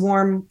nice,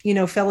 warm,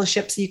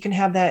 fellowship. So you can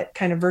have that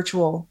kind of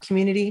virtual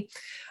community.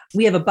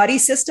 We have a buddy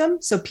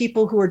system. So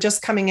people who are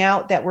just coming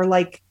out that were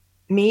like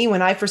me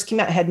when I first came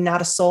out, had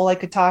not a soul I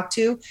could talk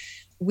to.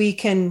 We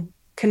can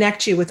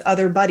connect you with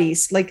other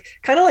buddies,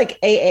 kind of like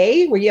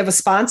AA, where you have a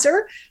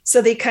sponsor.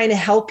 So they kind of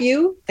help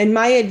you. And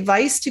my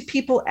advice to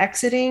people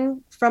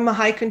exiting from a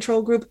high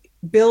control group,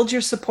 build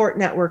your support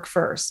network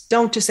first.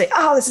 Don't just say,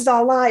 oh, this is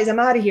all lies, I'm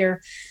out of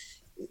here.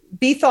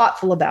 Be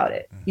thoughtful about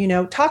it.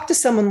 Talk to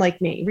someone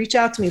like me. Reach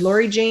out to me,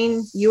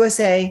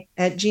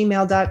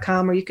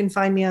 LoriJaneUSA@gmail.com, or you can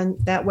find me on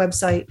that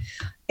website,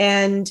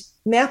 and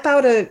map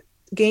out a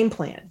game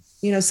plan.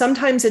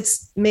 Sometimes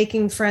it's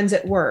making friends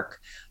at work,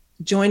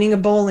 joining a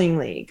bowling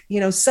league,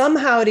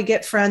 somehow to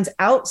get friends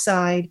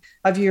outside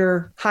of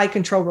your high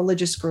control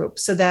religious group,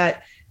 so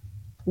that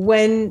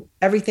when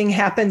everything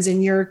happens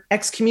and you're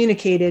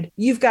excommunicated,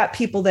 you've got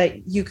people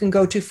that you can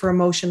go to for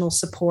emotional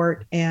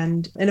support,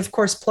 and of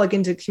course plug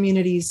into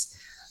communities,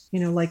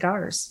 like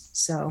ours.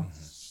 So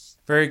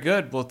very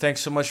good. Well, thanks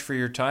so much for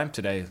your time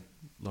today,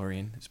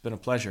 Lorien. It's been a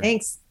pleasure.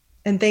 Thanks.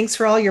 And thanks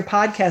for all your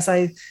podcasts.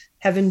 I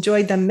have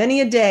enjoyed them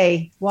many a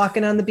day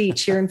walking on the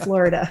beach here in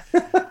Florida.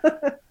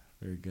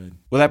 Very good.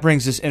 Well, that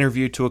brings this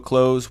interview to a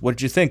close. What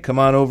did you think? Come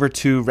on over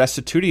to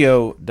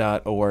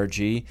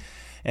restitutio.org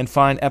and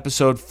find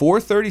episode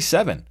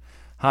 437,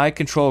 High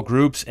Control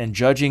Groups and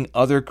Judging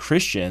Other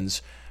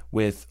Christians,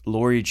 with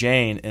Lori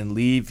Jane, and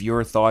leave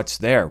your thoughts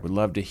there. We'd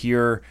love to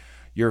hear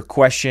your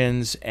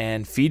questions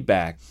and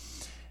feedback.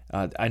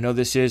 I know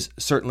this is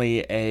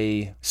certainly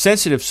a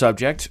sensitive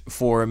subject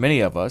for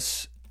many of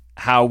us,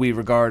 how we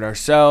regard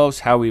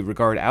ourselves, how we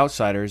regard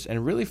outsiders, and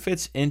it really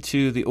fits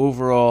into the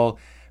overall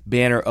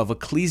banner of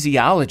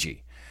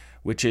ecclesiology,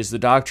 which is the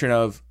doctrine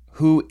of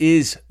who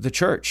is the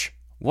church?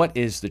 What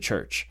is the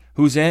church?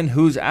 Who's in,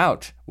 who's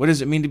out? What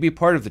does it mean to be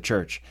part of the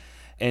church?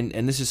 And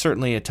this is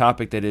certainly a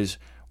topic that is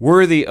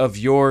worthy of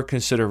your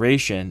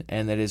consideration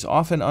and that is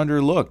often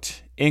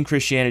underlooked in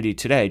Christianity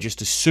today,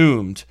 just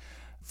assumed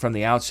from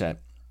the outset.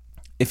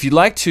 If you'd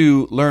like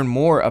to learn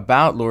more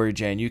about Lori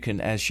Jane, you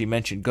can, as she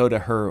mentioned, go to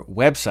her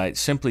website,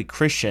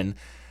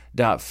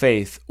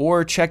 simplychristian.faith,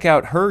 or check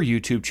out her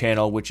YouTube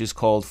channel, which is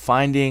called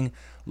Finding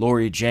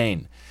Lori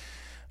Jane.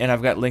 And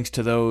I've got links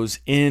to those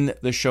in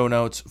the show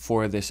notes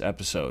for this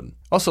episode.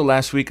 Also,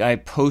 last week I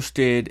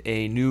posted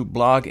a new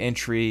blog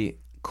entry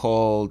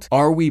called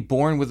Are We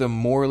Born with a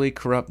Morally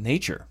Corrupt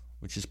Nature?,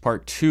 which is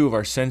part 2 of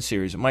our Sin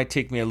series. It might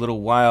take me a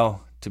little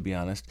while, to be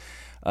honest.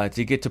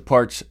 To get to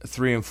parts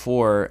 3 and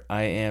 4,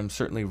 I am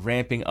certainly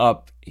ramping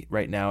up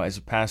right now as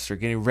a pastor,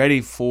 getting ready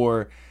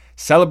for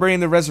celebrating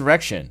the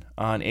resurrection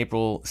on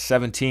April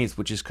 17th,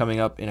 which is coming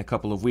up in a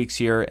couple of weeks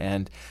here,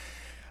 and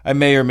I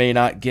may or may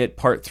not get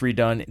part 3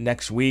 done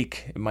next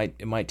week. It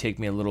might take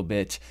me a little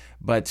bit,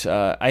 but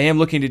I am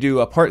looking to do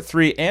a part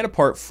 3 and a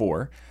part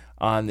 4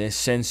 on this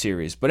Sin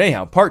series. But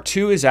anyhow, part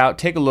 2 is out.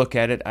 Take a look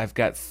at it. I've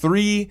got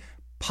 3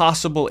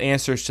 possible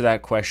answers to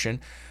that question.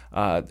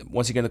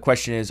 Once again, the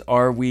question is,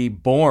 are we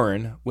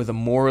born with a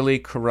morally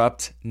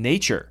corrupt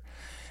nature?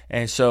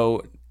 And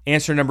so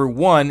answer number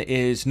 1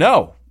 is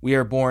no, we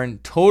are born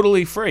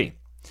totally free.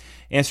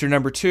 Answer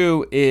number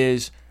 2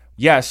 is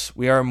yes,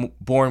 we are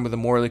born with a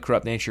morally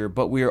corrupt nature,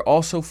 but we are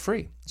also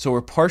free. So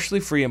we're partially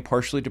free and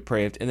partially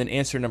depraved. And then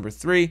answer number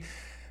 3,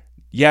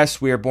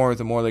 yes, we are born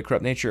with a morally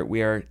corrupt nature.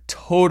 We are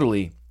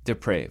totally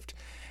depraved.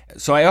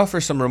 So I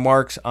offer some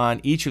remarks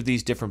on each of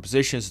these different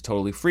positions, the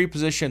totally free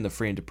position, the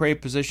free and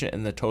depraved position,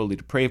 and the totally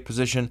depraved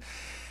position,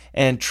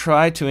 and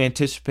try to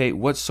anticipate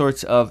what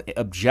sorts of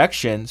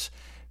objections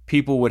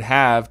people would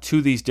have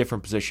to these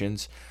different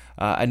positions.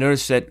 I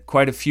noticed that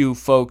quite a few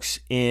folks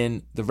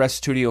in the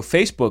Restitutio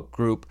Facebook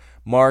group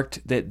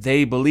marked that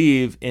they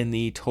believe in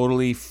the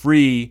totally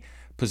free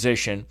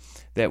position,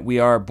 that we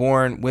are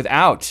born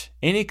without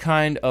any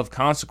kind of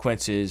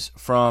consequences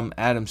from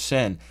Adam's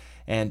sin.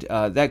 And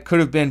that could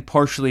have been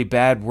partially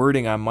bad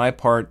wording on my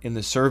part in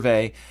the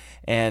survey.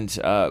 And,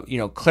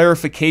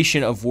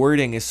 clarification of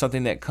wording is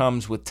something that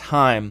comes with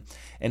time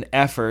and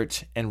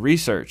effort and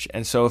research.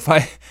 And so if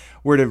I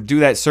were to do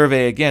that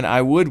survey again,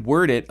 I would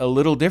word it a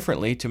little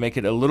differently to make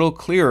it a little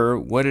clearer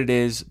what it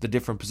is the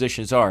different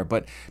positions are.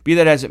 But be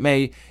that as it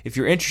may, if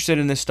you're interested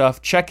in this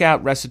stuff, check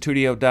out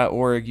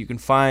restitutio.org. You can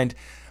find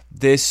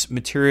this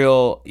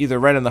material either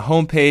right on the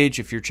homepage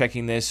if you're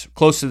checking this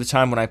close to the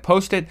time when I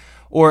post it,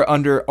 or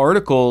under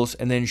articles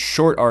and then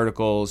short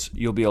articles,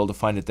 you'll be able to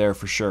find it there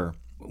for sure.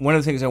 One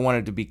of the things I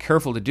wanted to be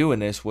careful to do in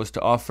this was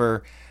to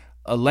offer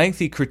a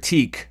lengthy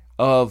critique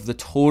of the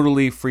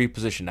totally free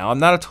position. Now, I'm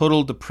not a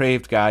total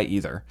depraved guy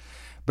either,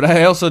 but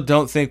I also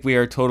don't think we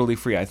are totally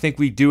free. I think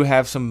we do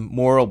have some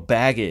moral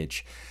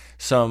baggage,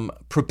 some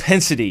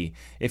propensity,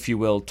 if you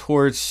will,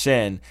 towards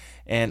sin.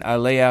 And I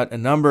lay out a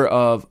number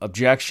of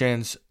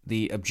objections.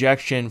 The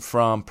objection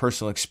from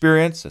personal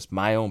experience, that's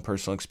my own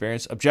personal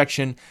experience.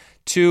 Objection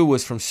 2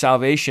 was from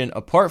salvation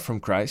apart from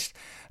Christ.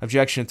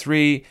 Objection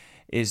 3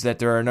 is that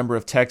there are a number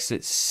of texts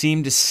that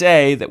seem to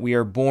say that we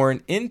are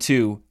born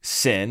into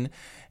sin.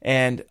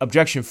 And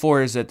objection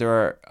 4 is that there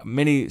are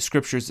many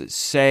scriptures that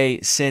say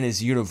sin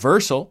is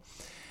universal.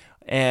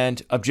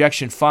 And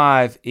objection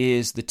 5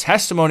 is the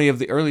testimony of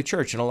the early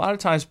church. And a lot of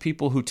times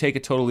people who take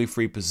a totally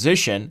free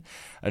position,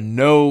 a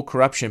no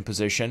corruption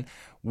position,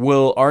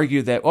 will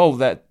argue that,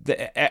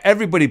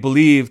 everybody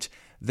believed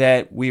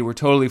that we were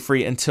totally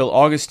free until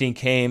Augustine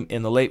came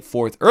in the late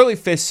 4th, early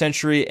 5th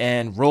century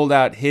and rolled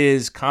out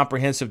his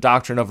comprehensive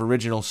doctrine of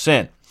original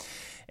sin.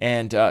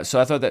 And so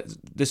I thought that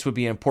this would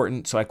be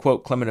important. So I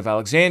quote Clement of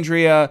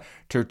Alexandria,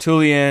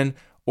 Tertullian,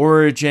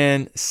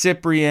 Origen,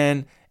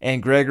 Cyprian,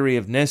 and Gregory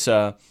of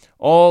Nyssa,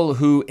 all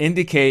who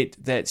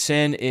indicate that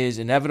sin is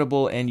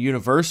inevitable and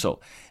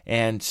universal.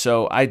 And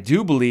so I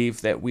do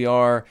believe that we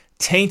are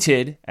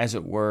tainted, as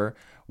it were,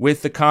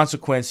 with the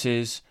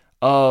consequences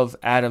of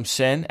Adam's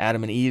sin,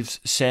 Adam and Eve's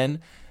sin,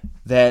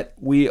 that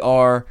we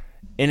are,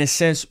 in a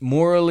sense,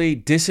 morally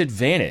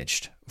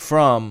disadvantaged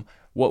from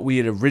what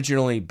we'd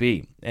originally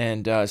be.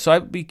 And so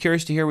I'd be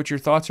curious to hear what your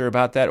thoughts are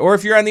about that. Or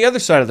if you're on the other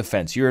side of the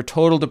fence, you're a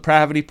total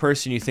depravity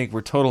person, you think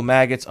we're total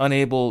maggots,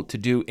 unable to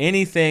do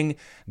anything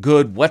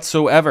good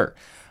whatsoever.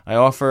 I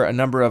offer a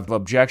number of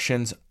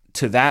objections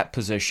to that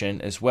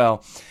position as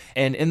well.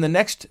 And in the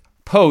next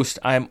post,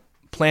 I'm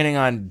planning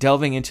on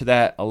delving into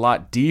that a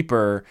lot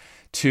deeper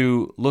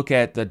to look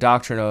at the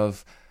doctrine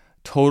of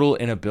total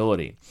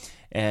inability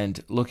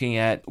and looking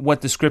at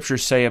what the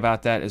scriptures say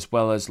about that, as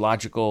well as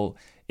logical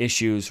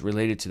issues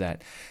related to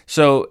that.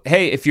 So,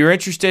 hey, if you're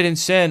interested in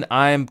sin,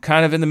 I'm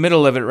kind of in the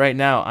middle of it right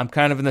now. I'm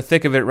kind of in the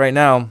thick of it right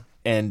now,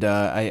 and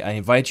I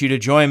invite you to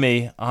join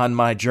me on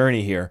my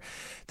journey here.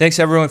 Thanks,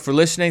 everyone, for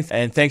listening,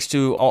 and thanks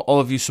to all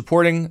of you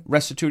supporting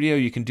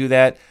Restitutio. You can do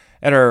that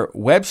at our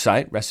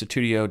website,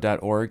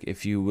 restitutio.org,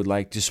 if you would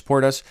like to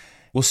support us.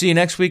 We'll see you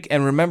next week,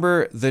 and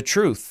remember, the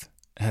truth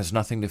has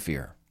nothing to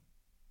fear.